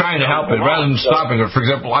 They're trying to help it rather than stopping it. For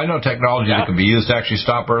example, I know technology that can be used to actually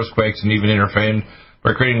stop earthquakes and even interfere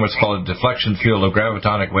by creating what's called a deflection field of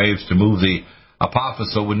gravitonic waves to move the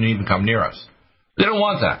Apophis so it wouldn't even come near us. They don't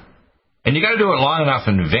want that. And you got to do it long enough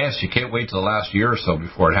in advance. You can't wait till the last year or so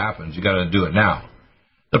before it happens. You got to do it now.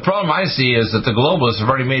 The problem I see is that the globalists have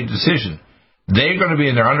already made a decision. They're going to be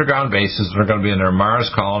in their underground bases. They're going to be in their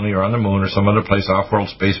Mars colony or on the moon or some other place off-world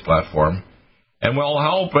space platform. And when all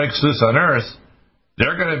hell breaks loose on Earth,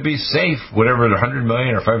 they're going to be safe, whatever, 100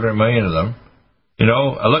 million or 500 million of them. You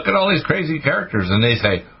know, look at all these crazy characters, and they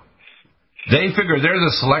figure they're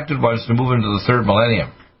the selected ones to move into the third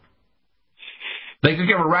millennium. They could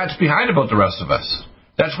give a rat's behind about the rest of us.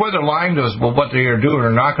 That's why they're lying to us about what they're doing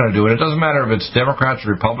or not going to do. And it doesn't matter if it's Democrats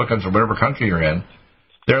or Republicans or whatever country you're in.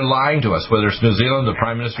 They're lying to us. Whether it's New Zealand, the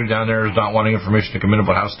Prime Minister down there is not wanting information to come in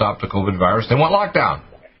about how to stop the COVID virus. They want lockdown.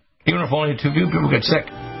 Even if only 2 people get sick.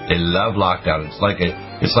 They love lockdown. It's like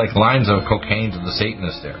lines of cocaine to the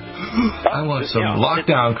Satanists there. I want some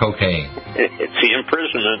lockdown cocaine. It's the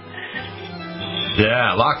imprisonment.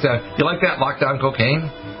 Yeah, lockdown. You like that, lockdown cocaine?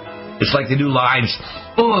 It's like they do lines.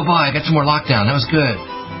 Oh, boy, I got some more lockdown. That was good.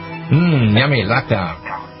 Yummy, lockdown.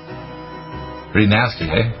 Pretty nasty,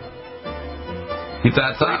 eh? Keep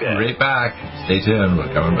that thought. We'll be right back. Stay tuned.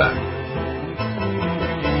 We're coming back.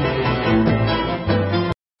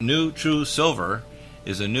 New True Silver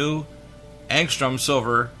is a new angstrom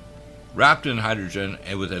silver wrapped in hydrogen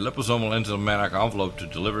and with a liposomal enzymatic envelope to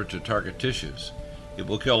deliver to target tissues. It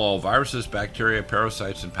will kill all viruses, bacteria,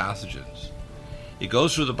 parasites, and pathogens. It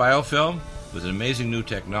goes through the biofilm with an amazing new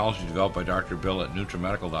technology developed by Dr. Bill at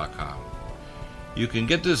NutriMedical.com. You can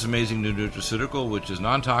get this amazing new nutraceutical, which is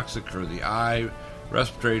non-toxic for the eye,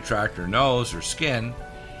 respiratory tract, or nose, or skin,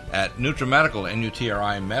 at NutriMedical,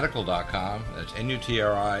 NutriMedical.com. That's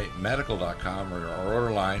NutriMedical.com, or our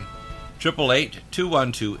order line,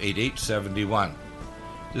 888-212-8871.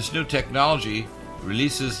 This new technology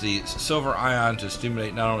releases the silver ion to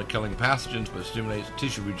stimulate not only killing pathogens, but stimulates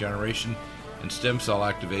tissue regeneration and stem cell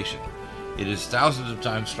activation. It is thousands of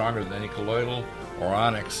times stronger than any colloidal or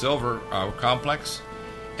onyx silver complex,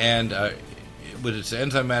 and with its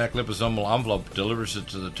enzymatic liposomal envelope delivers it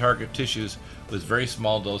to the target tissues with very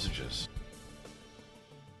small dosages.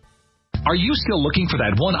 Are you still looking for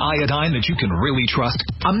that one iodine that you can really trust?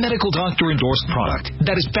 A medical doctor endorsed product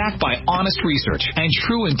that is backed by honest research and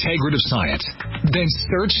true integrative science? Then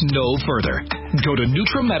search no further. Go to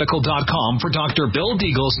NutriMedical.com for Dr. Bill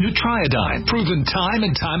Deagle's Nutriodine, proven time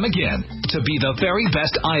and time again to be the very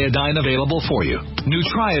best iodine available for you.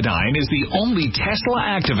 Nutriodine is the only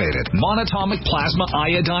Tesla-activated monatomic plasma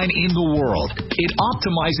iodine in the world. It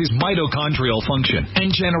optimizes mitochondrial function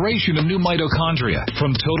and generation of new mitochondria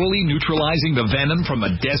from totally neutralizing the venom from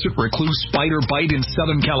a desert recluse spider bite in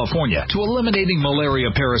Southern California to eliminating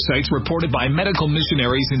malaria parasites reported by medical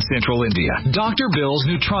missionaries in Central India. Dr. Bill's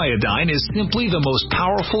Nutriodine is simply the most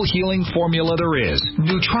powerful healing formula there is.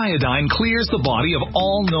 Nutriodine clears the body of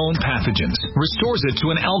all known pathogens, restores it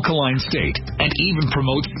to an alkaline state, and even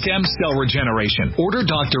promotes stem cell regeneration. Order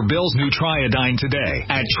Dr. Bill's Nutriodine today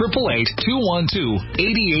at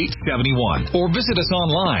 888-212-8871 or visit us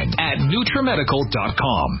online at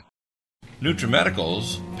NutriMedical.com.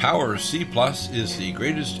 NutriMedical's Power C Plus is the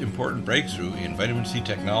greatest important breakthrough in vitamin C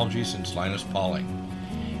technology since Linus Pauling.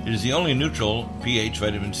 It is the only neutral pH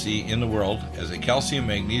vitamin C in the world as a calcium,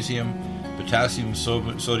 magnesium, potassium,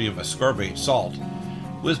 sodium ascorbate salt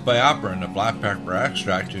with BioPerine, a black pepper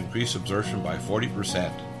extract, to increase absorption by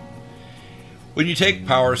 40%. When you take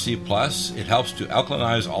Power C Plus, it helps to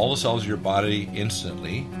alkalinize all the cells of your body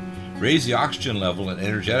instantly, raise the oxygen level and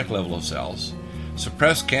energetic level of cells,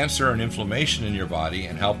 suppress cancer and inflammation in your body,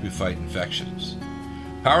 and help you fight infections.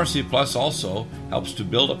 Power C Plus also helps to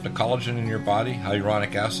build up the collagen in your body,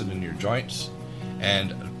 hyaluronic acid in your joints,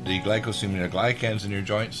 and the glycosaminoglycans in your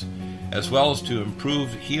joints, as well as to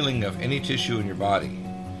improve healing of any tissue in your body.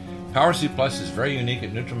 Power C Plus is very unique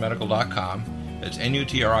at NutriMedical.com. It's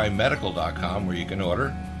NutriMedical.com where you can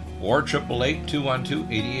order, or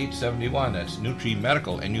 888-212-8871. That's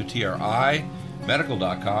NutriMedical, NUTRI,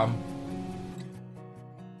 medical.com.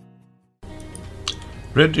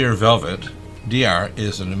 Red Deer Velvet DR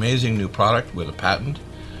is an amazing new product with a patent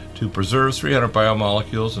to preserve 300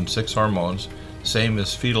 biomolecules and 6 hormones, same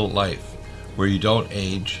as fetal life, where you don't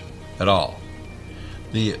age at all.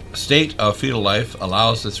 The state of fetal life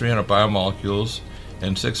allows the 300 biomolecules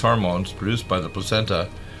and 6 hormones produced by the placenta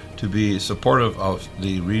to be supportive of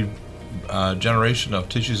the regeneration of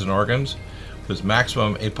tissues and organs, with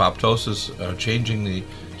maximum apoptosis, changing the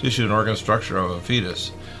tissue and organ structure of a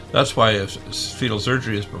fetus. That's why if fetal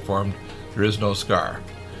surgery is performed, there is no scar.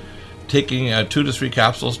 Taking 2 to 3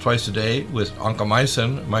 capsules twice a day with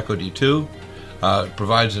oncomycin, myco-D2,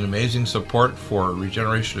 provides an amazing support for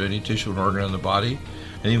regeneration of any tissue and organ in the body,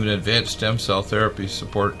 and even advanced stem cell therapy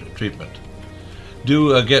support treatment.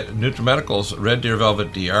 Do get NutriMedical's Red Deer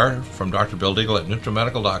Velvet DR from Dr. Bill Deagle at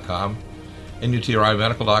NutriMedical.com,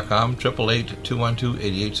 NUTRIMedical.com,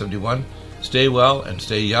 888-212-8871. Stay well and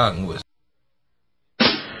stay young with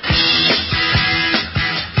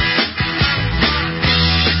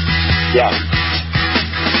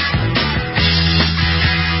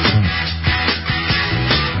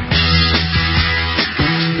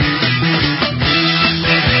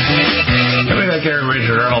Gary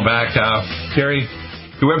Richard Arnold back. Gary,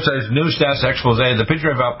 your website is News Stats Expose. The picture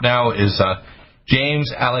I have up now is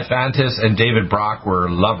James Alefantis and David Brock were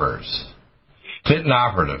lovers. Clinton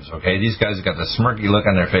operatives, okay? These guys have got the smirky look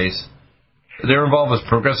on their face. They're involved with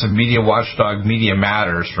progressive media watchdog Media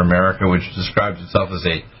Matters for America, which describes itself as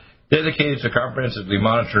a dedicated to comprehensively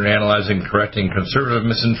monitoring, analyzing, and correcting conservative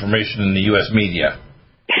misinformation in the U.S. media.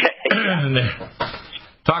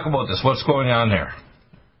 Talk about this. What's going on there?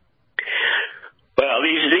 Well,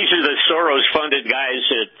 these are the Soros-funded guys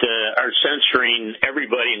that are censoring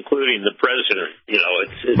everybody, including the president. You know,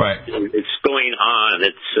 it's going on.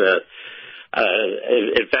 It's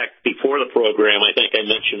in fact, before the program, I think I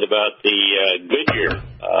mentioned about the Goodyear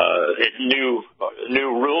new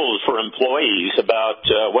rules for employees about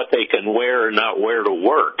what they can wear and not wear to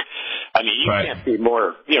work. I mean, you can't be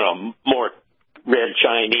more red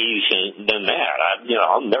Chinese than that.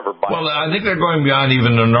 I'll never buy. Well, I think they're going beyond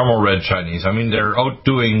even the normal red Chinese. I mean, they're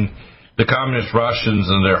outdoing the communist Russians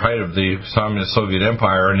and their height of the communist Soviet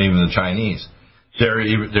Empire, and even the Chinese. They're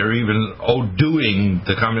even outdoing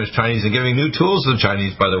the communist Chinese and giving new tools to the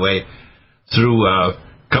Chinese, by the way, through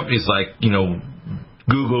companies like,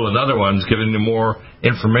 Google and other ones, giving them more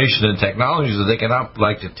information and technology so they can up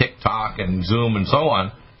like to TikTok and Zoom and so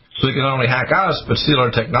on. So they can not only hack us, but steal our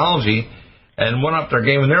technology and one up their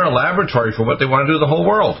game. And they're a laboratory for what they want to do to the whole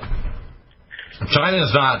world. China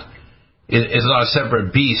is not a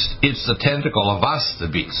separate beast. It's the tentacle of us, the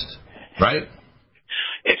beast, right?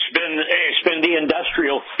 It's been the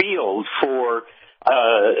industrial field for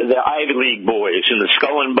the Ivy League boys and the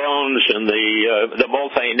Skull and Bones and the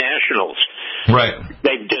multinationals. Right.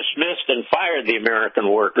 They've dismissed and fired the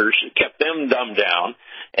American workers, kept them dumbed down,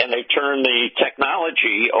 and they turned the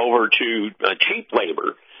technology over to cheap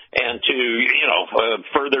labor and to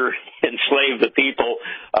further enslave the people,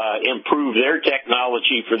 improve their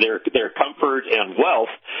technology for their comfort and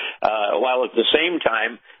wealth, while at the same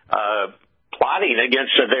time plotting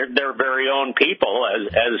against their very own people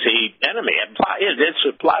as the enemy. It's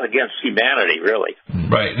a plot against humanity, really.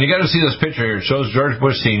 Right. And you got to see this picture here. It shows George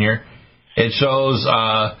Bush Sr. It shows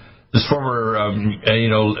this former,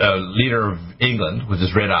 leader of England with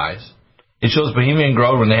his red eyes. It shows Bohemian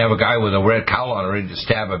Grove when they have a guy with a red cowl on ready to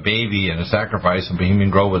stab a baby in a sacrifice in Bohemian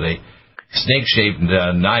Grove with a snake-shaped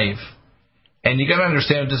knife. And you got to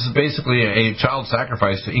understand this is basically a child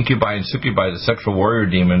sacrifice to incubi and succubi, the sexual warrior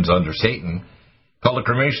demons under Satan, called the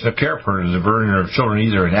cremation of care partners, the burning of children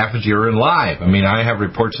either in effigy or in live. I mean, I have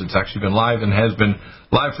reports that it's actually been live and has been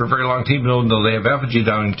live for a very long time, even though they have effigy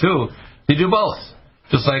downing too. They do both,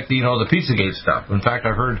 just like the Pizzagate stuff. In fact,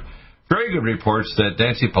 I've heard very good reports that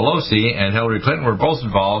Nancy Pelosi and Hillary Clinton were both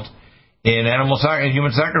involved in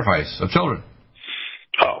human sacrifice of children.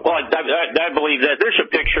 Oh, well, I believe that. There's a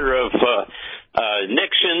picture of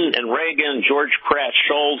Nixon and Reagan, George Pratt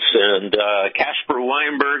Schultz, and Caspar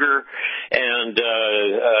Weinberger, and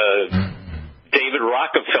David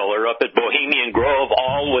Rockefeller up at Bohemian Grove,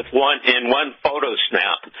 all with one photo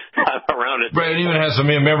snap around it. Right, it even has some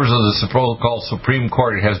members of the so-called Supreme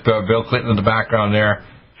Court. It has Bill Clinton in the background there.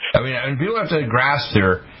 I mean, people have to grasp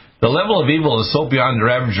here, the level of evil is so beyond the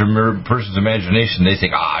average person's imagination, they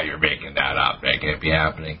think, you're making that up. That can't be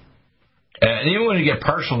happening. And even when you get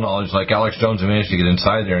partial knowledge, like Alex Jones managed to get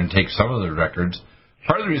inside there and take some of the records,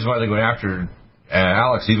 part of the reason why they're going after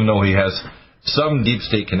Alex, even though he has some deep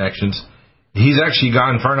state connections, he's actually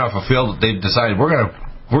gone far enough afield that they've decided we're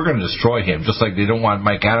going to destroy him, just like they don't want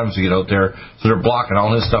Mike Adams to get out there, so they're blocking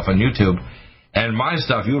all his stuff on YouTube. And my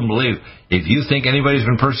stuff, you wouldn't believe, if you think anybody's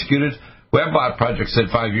been persecuted, Webbot Project said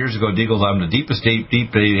 5 years ago, Deagle's I'm the deep state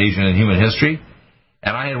agent in human history.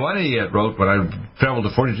 And I had one idiot wrote when I traveled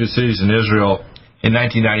to 42 cities in Israel in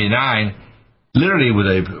 1999, literally with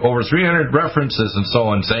over 300 references and so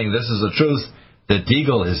on, saying this is the truth, that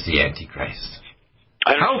Deagle is the Antichrist.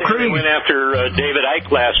 How crazy! They went after David Icke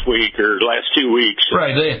last week or last 2 weeks.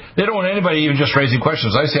 Right. They don't want anybody even just raising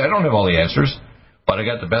questions. I say I don't have all the answers, but I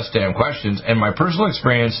got the best damn questions, and my personal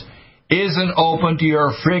experience isn't open to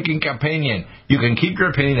your freaking opinion. You can keep your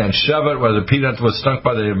opinion and shove it where the peanut was stunk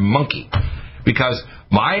by the monkey. Because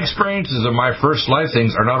my experiences of my first life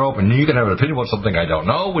things are not open. You can have an opinion about something I don't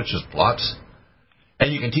know, which is plots.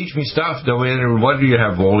 And you can teach me stuff, whether you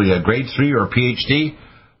have only a grade 3 or a PhD,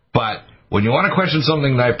 but when you want to question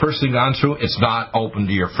something that I've personally gone through, it's not open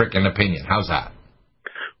to your freaking opinion. How's that?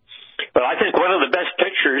 Well, I think one of the best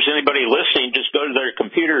pictures, anybody listening, just go to their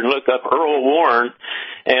computer and look up Earl Warren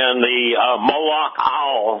and the Moloch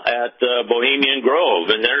owl at Bohemian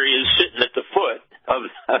Grove. And there he is sitting at the foot of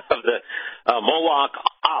the Moloch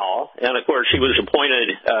owl. And, of course, he was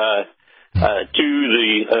appointed to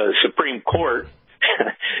the Supreme Court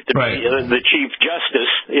to be the Chief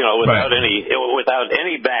Justice, without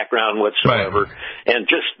any background whatsoever, and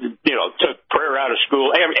just, took prayer out of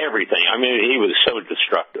school, everything. I mean, he was so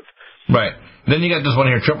destructive. Right. Then you got this one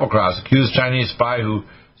here, Triple Cross, accused Chinese spy who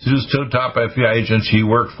seduced 2 top FBI agents he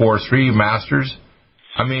worked for 3 masters.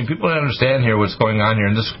 I mean, people don't understand here what's going on here,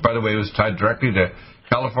 and this, by the way, was tied directly to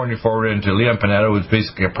California Forward and to Leon Panetta, who was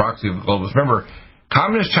basically a proxy of the globalists. Remember,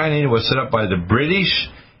 Communist China was set up by the British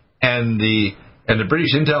and the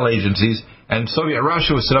British intel agencies, and Soviet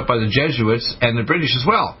Russia was set up by the Jesuits and the British as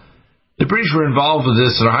well. The British were involved with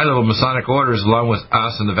this in high-level Masonic orders along with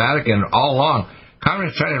us and the Vatican all along.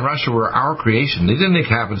 Communist China and Russia were our creation. They didn't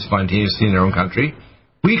happen spontaneously in their own country.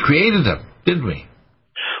 We created them, didn't we?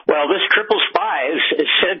 Well, this triple spy is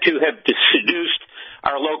said to have seduced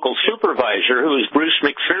our local supervisor, who is Bruce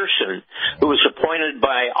McPherson, who was appointed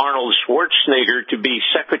by Arnold Schwarzenegger to be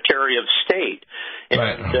Secretary of State.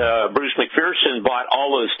 And Bruce McPherson bought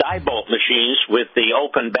all those die-bolt machines with the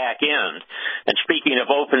open back end. And speaking of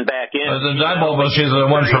open back end... the die-bolt machines are the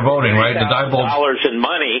ones for voting, right? The die-bolt... dollars in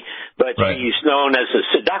money, but he's known as a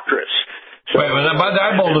seductress. So, by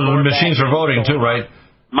die-bolt machines for voting, too, right?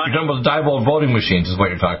 You're talking about the die-bolt voting machines is what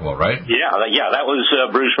you're talking about, right? Yeah, that was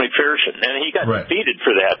Bruce McPherson. And he got defeated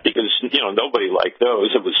for that because, nobody liked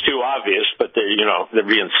those. It was too obvious, but they're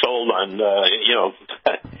being sold on,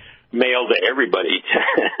 mail to everybody.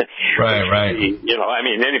 Right. I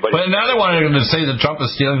mean, anybody. But now they want to say that Trump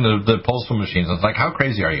is stealing the postal machines. It's like, how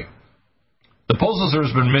crazy are you? The Postal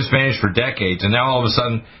Service has been mismanaged for decades, and now all of a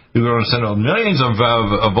sudden we're going to send out millions of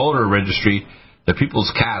voter registry, the People's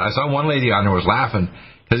Cat. I saw one lady on there was laughing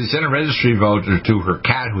because he sent a registry vote to her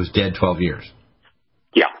cat who was dead 12 years.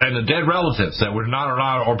 Yeah. And the dead relatives that were not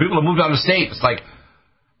around, or people that moved out of state. It's like,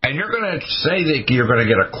 and you're going to say that you're going to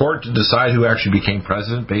get a court to decide who actually became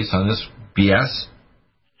president based on this BS?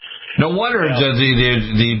 No wonder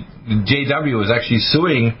the JW is actually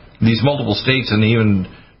suing these multiple states and even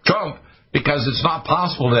Trump, because it's not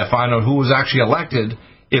possible to find out who was actually elected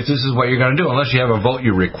if this is what you're going to do. Unless you have a vote,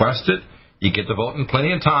 you request it, you get the vote in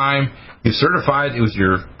plenty of time, you certify it with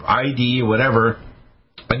your ID, whatever,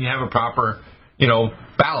 and you have a proper,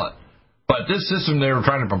 ballot. But this system they were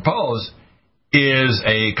trying to propose is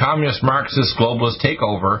a communist, Marxist, globalist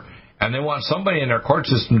takeover, and they want somebody in their court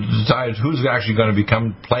system to decide who's actually going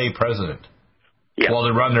to play president. Yeah. Well,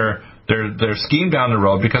 they run their scheme down the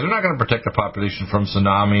road because they're not going to protect the population from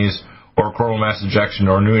tsunamis or coronal mass ejection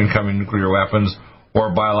or new incoming nuclear weapons or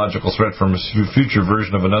biological threat from a future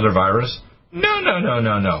version of another virus.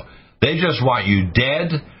 No. They just want you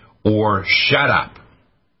dead or shut up.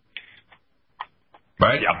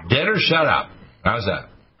 Right? Yep. Dead or shut up. How's that?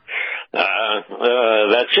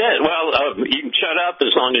 That's it. Well, you can shut up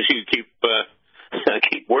as long as you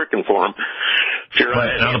keep working for them. If you're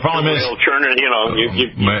now the problem is, you're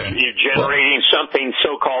generating something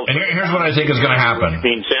so-called. And here's what I think is going to happen.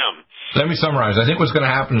 Means them. Let me summarize. I think what's going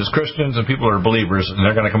to happen is Christians and people who are believers, and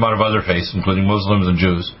they're going to come out of other faiths, including Muslims and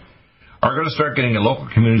Jews, are going to start getting in local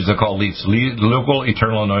communities they call LEAFs, local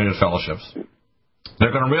eternal anointed fellowships.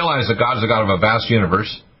 They're going to realize that God is the God of a vast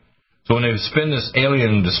universe, So when they spin this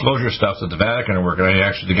alien disclosure stuff that the Vatican are working on,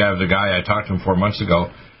 actually the guy I talked to him 4 months ago,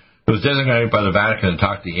 who was designated by the Vatican to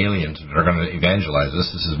talk to the aliens that are going to evangelize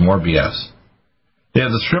this. This is more BS. They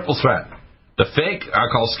have this triple threat. The fake, I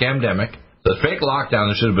call scamdemic, the fake lockdown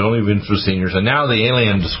that should have been only been for seniors, and now the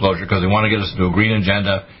alien disclosure because they want to get us into a green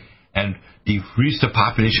agenda and decrease the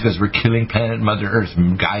population because we're killing planet Mother Earth,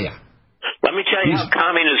 Gaia. Let me tell you how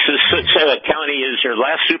communist this county is. Their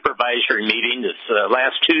last supervisory meeting, this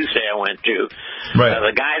last Tuesday I went to,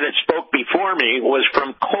 the guy that spoke before me was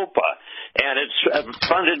from COPA, and it's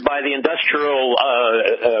funded by the Industrial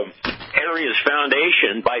Areas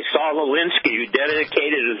Foundation by Saul Alinsky, who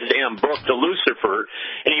dedicated his damn book to Lucifer,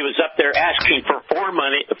 and he was up there asking for more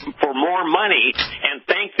money and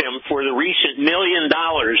thanked them for the recent $1 million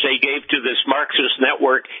they gave to this Marxist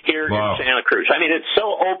network here in Santa Cruz. I mean, it's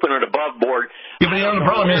so open and above board. Yeah, but the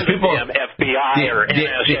problem is people, FBI or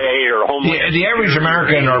NSA or Homeland. The average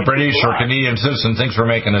American or British or Canadian citizen thinks we're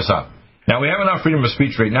making this up. Now, we have enough freedom of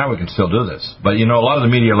speech right now, we can still do this. But, a lot of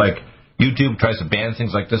the media, like YouTube, tries to ban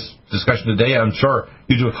things like this discussion today. I'm sure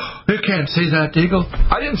YouTube, they can't say that, Deagle.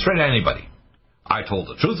 I didn't threaten anybody. I told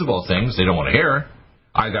the truth about things they don't want to hear.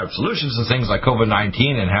 I got solutions to things like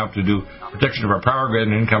COVID-19 and how to do protection of our power grid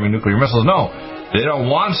and incoming nuclear missiles. No, they don't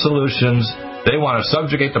want solutions. They want to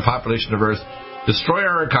subjugate the population of Earth, destroy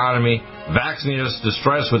our economy, vaccinate us,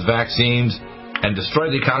 destroy us with vaccines, and destroy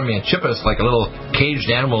the economy and chip us like a little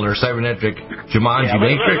caged animal in their cybernetic Jumanji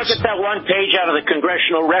matrix. Look at that one page out of the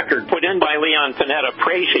congressional record put in by Leon Panetta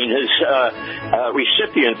praising his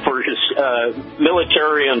recipient for his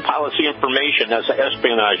military and policy information as an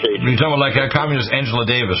espionage agent. You're talking about like communist Angela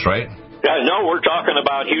Davis, right? No, we're talking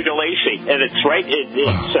about Hugh DeLacy, and it's right.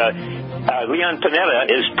 Leon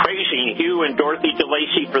Panetta is praising Hugh and Dorothy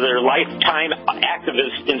DeLacy for their lifetime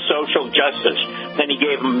activists in social justice. Then he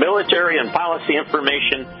gave them military and policy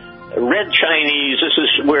information. Red Chinese, this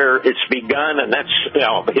is where it's begun, and that's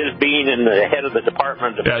his being in the head of the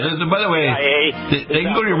Department of by the way, they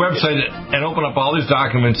can go to your website and open up all these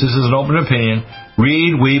documents. This is an open opinion.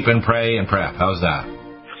 Read, weep, and pray and prep. How's that?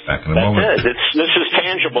 Back in a moment. This is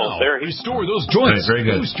tangible. Restore those joints. Very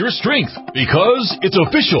good. Boost your strength. Because it's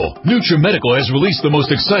official. NutriMedical has released the most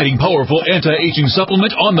exciting, powerful anti-aging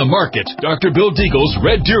supplement on the market. Dr. Bill Deagle's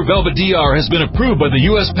Red Deer Velvet DR has been approved by the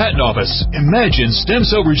U.S. Patent Office. Imagine stem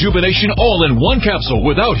cell rejuvenation all in one capsule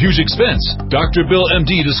without huge expense. Dr. Bill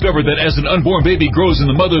MD discovered that as an unborn baby grows in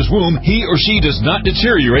the mother's womb, he or she does not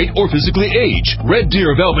deteriorate or physically age. Red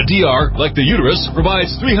Deer Velvet DR, like the uterus,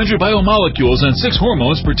 provides 300 biomolecules and 6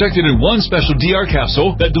 hormones protected in one special DR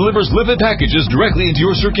capsule that delivers lipid packages directly into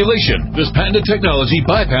your circulation. This patented technology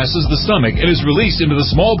bypasses the stomach and is released into the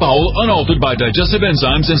small bowel unaltered by digestive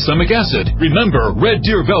enzymes and stomach acid. Remember, Red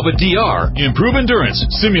Deer Velvet DR. Improve endurance,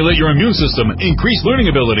 stimulate your immune system, increase learning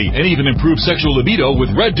ability, and even improve sexual libido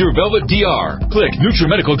with Red Deer Velvet DR. Click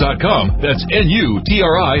NutriMedical.com, that's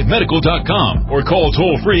NutriMedical.com, or call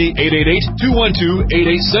toll-free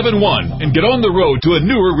 888-212-8871 and get on the road to a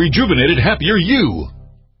newer, rejuvenated, happier you.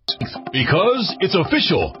 Because it's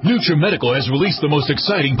official. NutriMedical has released the most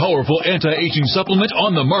exciting, powerful anti-aging supplement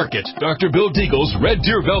on the market. Dr. Bill Deagle's Red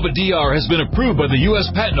Deer Velvet DR has been approved by the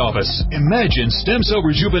U.S. Patent Office. Imagine stem cell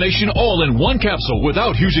rejuvenation all in one capsule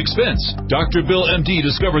without huge expense. Dr. Bill MD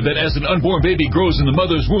discovered that as an unborn baby grows in the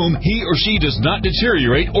mother's womb, he or she does not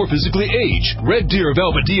deteriorate or physically age. Red Deer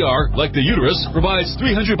Velvet DR, like the uterus, provides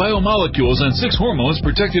 300 biomolecules and 6 hormones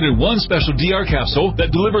protected in one special DR capsule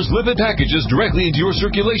that delivers lipid packages directly into your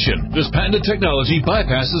circulation. This patented technology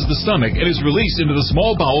bypasses the stomach and is released into the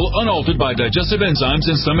small bowel unaltered by digestive enzymes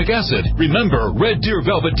and stomach acid. Remember, Red Deer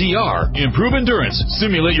Velvet DR. Improve endurance,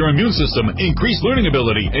 stimulate your immune system, increase learning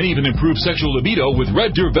ability, and even improve sexual libido with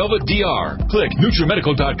Red Deer Velvet DR. Click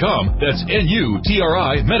NutriMedical.com, that's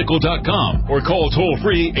NutriMedical.com, or call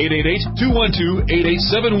toll-free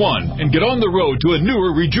 888-212-8871 and get on the road to a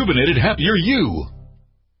newer, rejuvenated, happier you.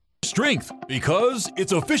 Strength, because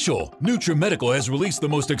it's official. NutriMedical has released the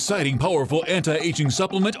most exciting, powerful anti-aging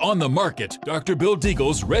supplement on the market. Dr. Bill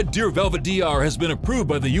Deagle's Red Deer Velvet DR has been approved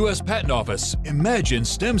by the U.S. Patent Office. Imagine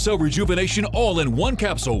stem cell rejuvenation all in one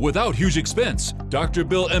capsule without huge expense. Dr.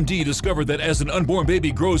 Bill MD discovered that as an unborn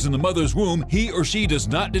baby grows in the mother's womb, he or she does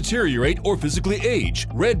not deteriorate or physically age.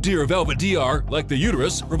 Red Deer Velvet DR, like the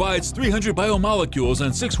uterus, provides 300 biomolecules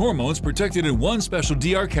and 6 hormones protected in one special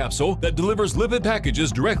DR capsule that delivers lipid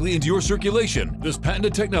packages directly directly into your circulation. This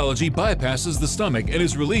patented technology bypasses the stomach and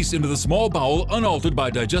is released into the small bowel unaltered by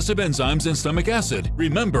digestive enzymes and stomach acid.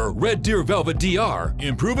 Remember Red Deer Velvet DR.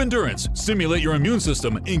 Improve endurance, stimulate your immune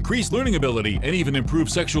system, increase learning ability, and even improve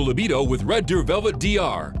sexual libido with Red Deer Velvet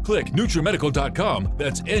DR. Click NutriMedical.com,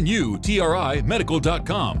 that's NUTRI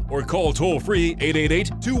medical.com, or call toll-free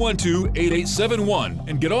 888-212-8871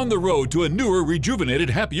 and get on the road to a newer, rejuvenated,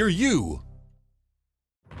 happier you.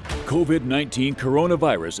 COVID-19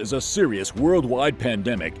 coronavirus is a serious worldwide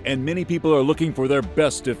pandemic, and many people are looking for their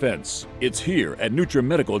best defense. It's here at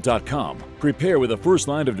NutriMedical.com. Prepare with a first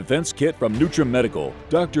line of defense kit from NutriMedical.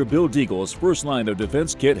 Dr. Bill Deagle's first line of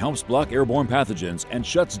defense kit helps block airborne pathogens and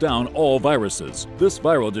shuts down all viruses. This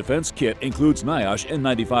viral defense kit includes NIOSH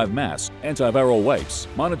N95 mask, antiviral wipes,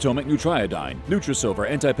 monatomic nutriodine, Nutrisilver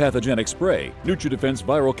antipathogenic spray, NutriDefense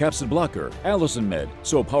viral capsid blocker, Allison Med,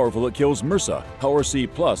 so powerful it kills MRSA, Power C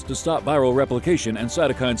Plus to stop viral replication and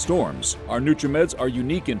cytokine storms. Our NutriMeds are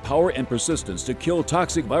unique in power and persistence to kill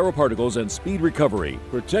toxic viral particles and speed recovery.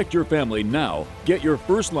 Protect your family now. Get your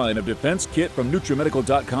first line of defense kit from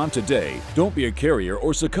NutriMedical.com today. Don't be a carrier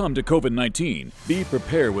or succumb to COVID-19. Be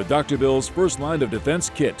prepared with Dr. Bill's first line of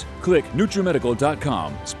defense kit. Click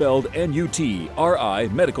NutriMedical.com, spelled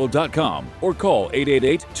NUTRI medical.com, or call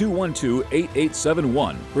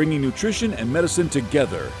 888-212-8871, bringing nutrition and medicine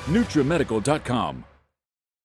together. NutriMedical.com.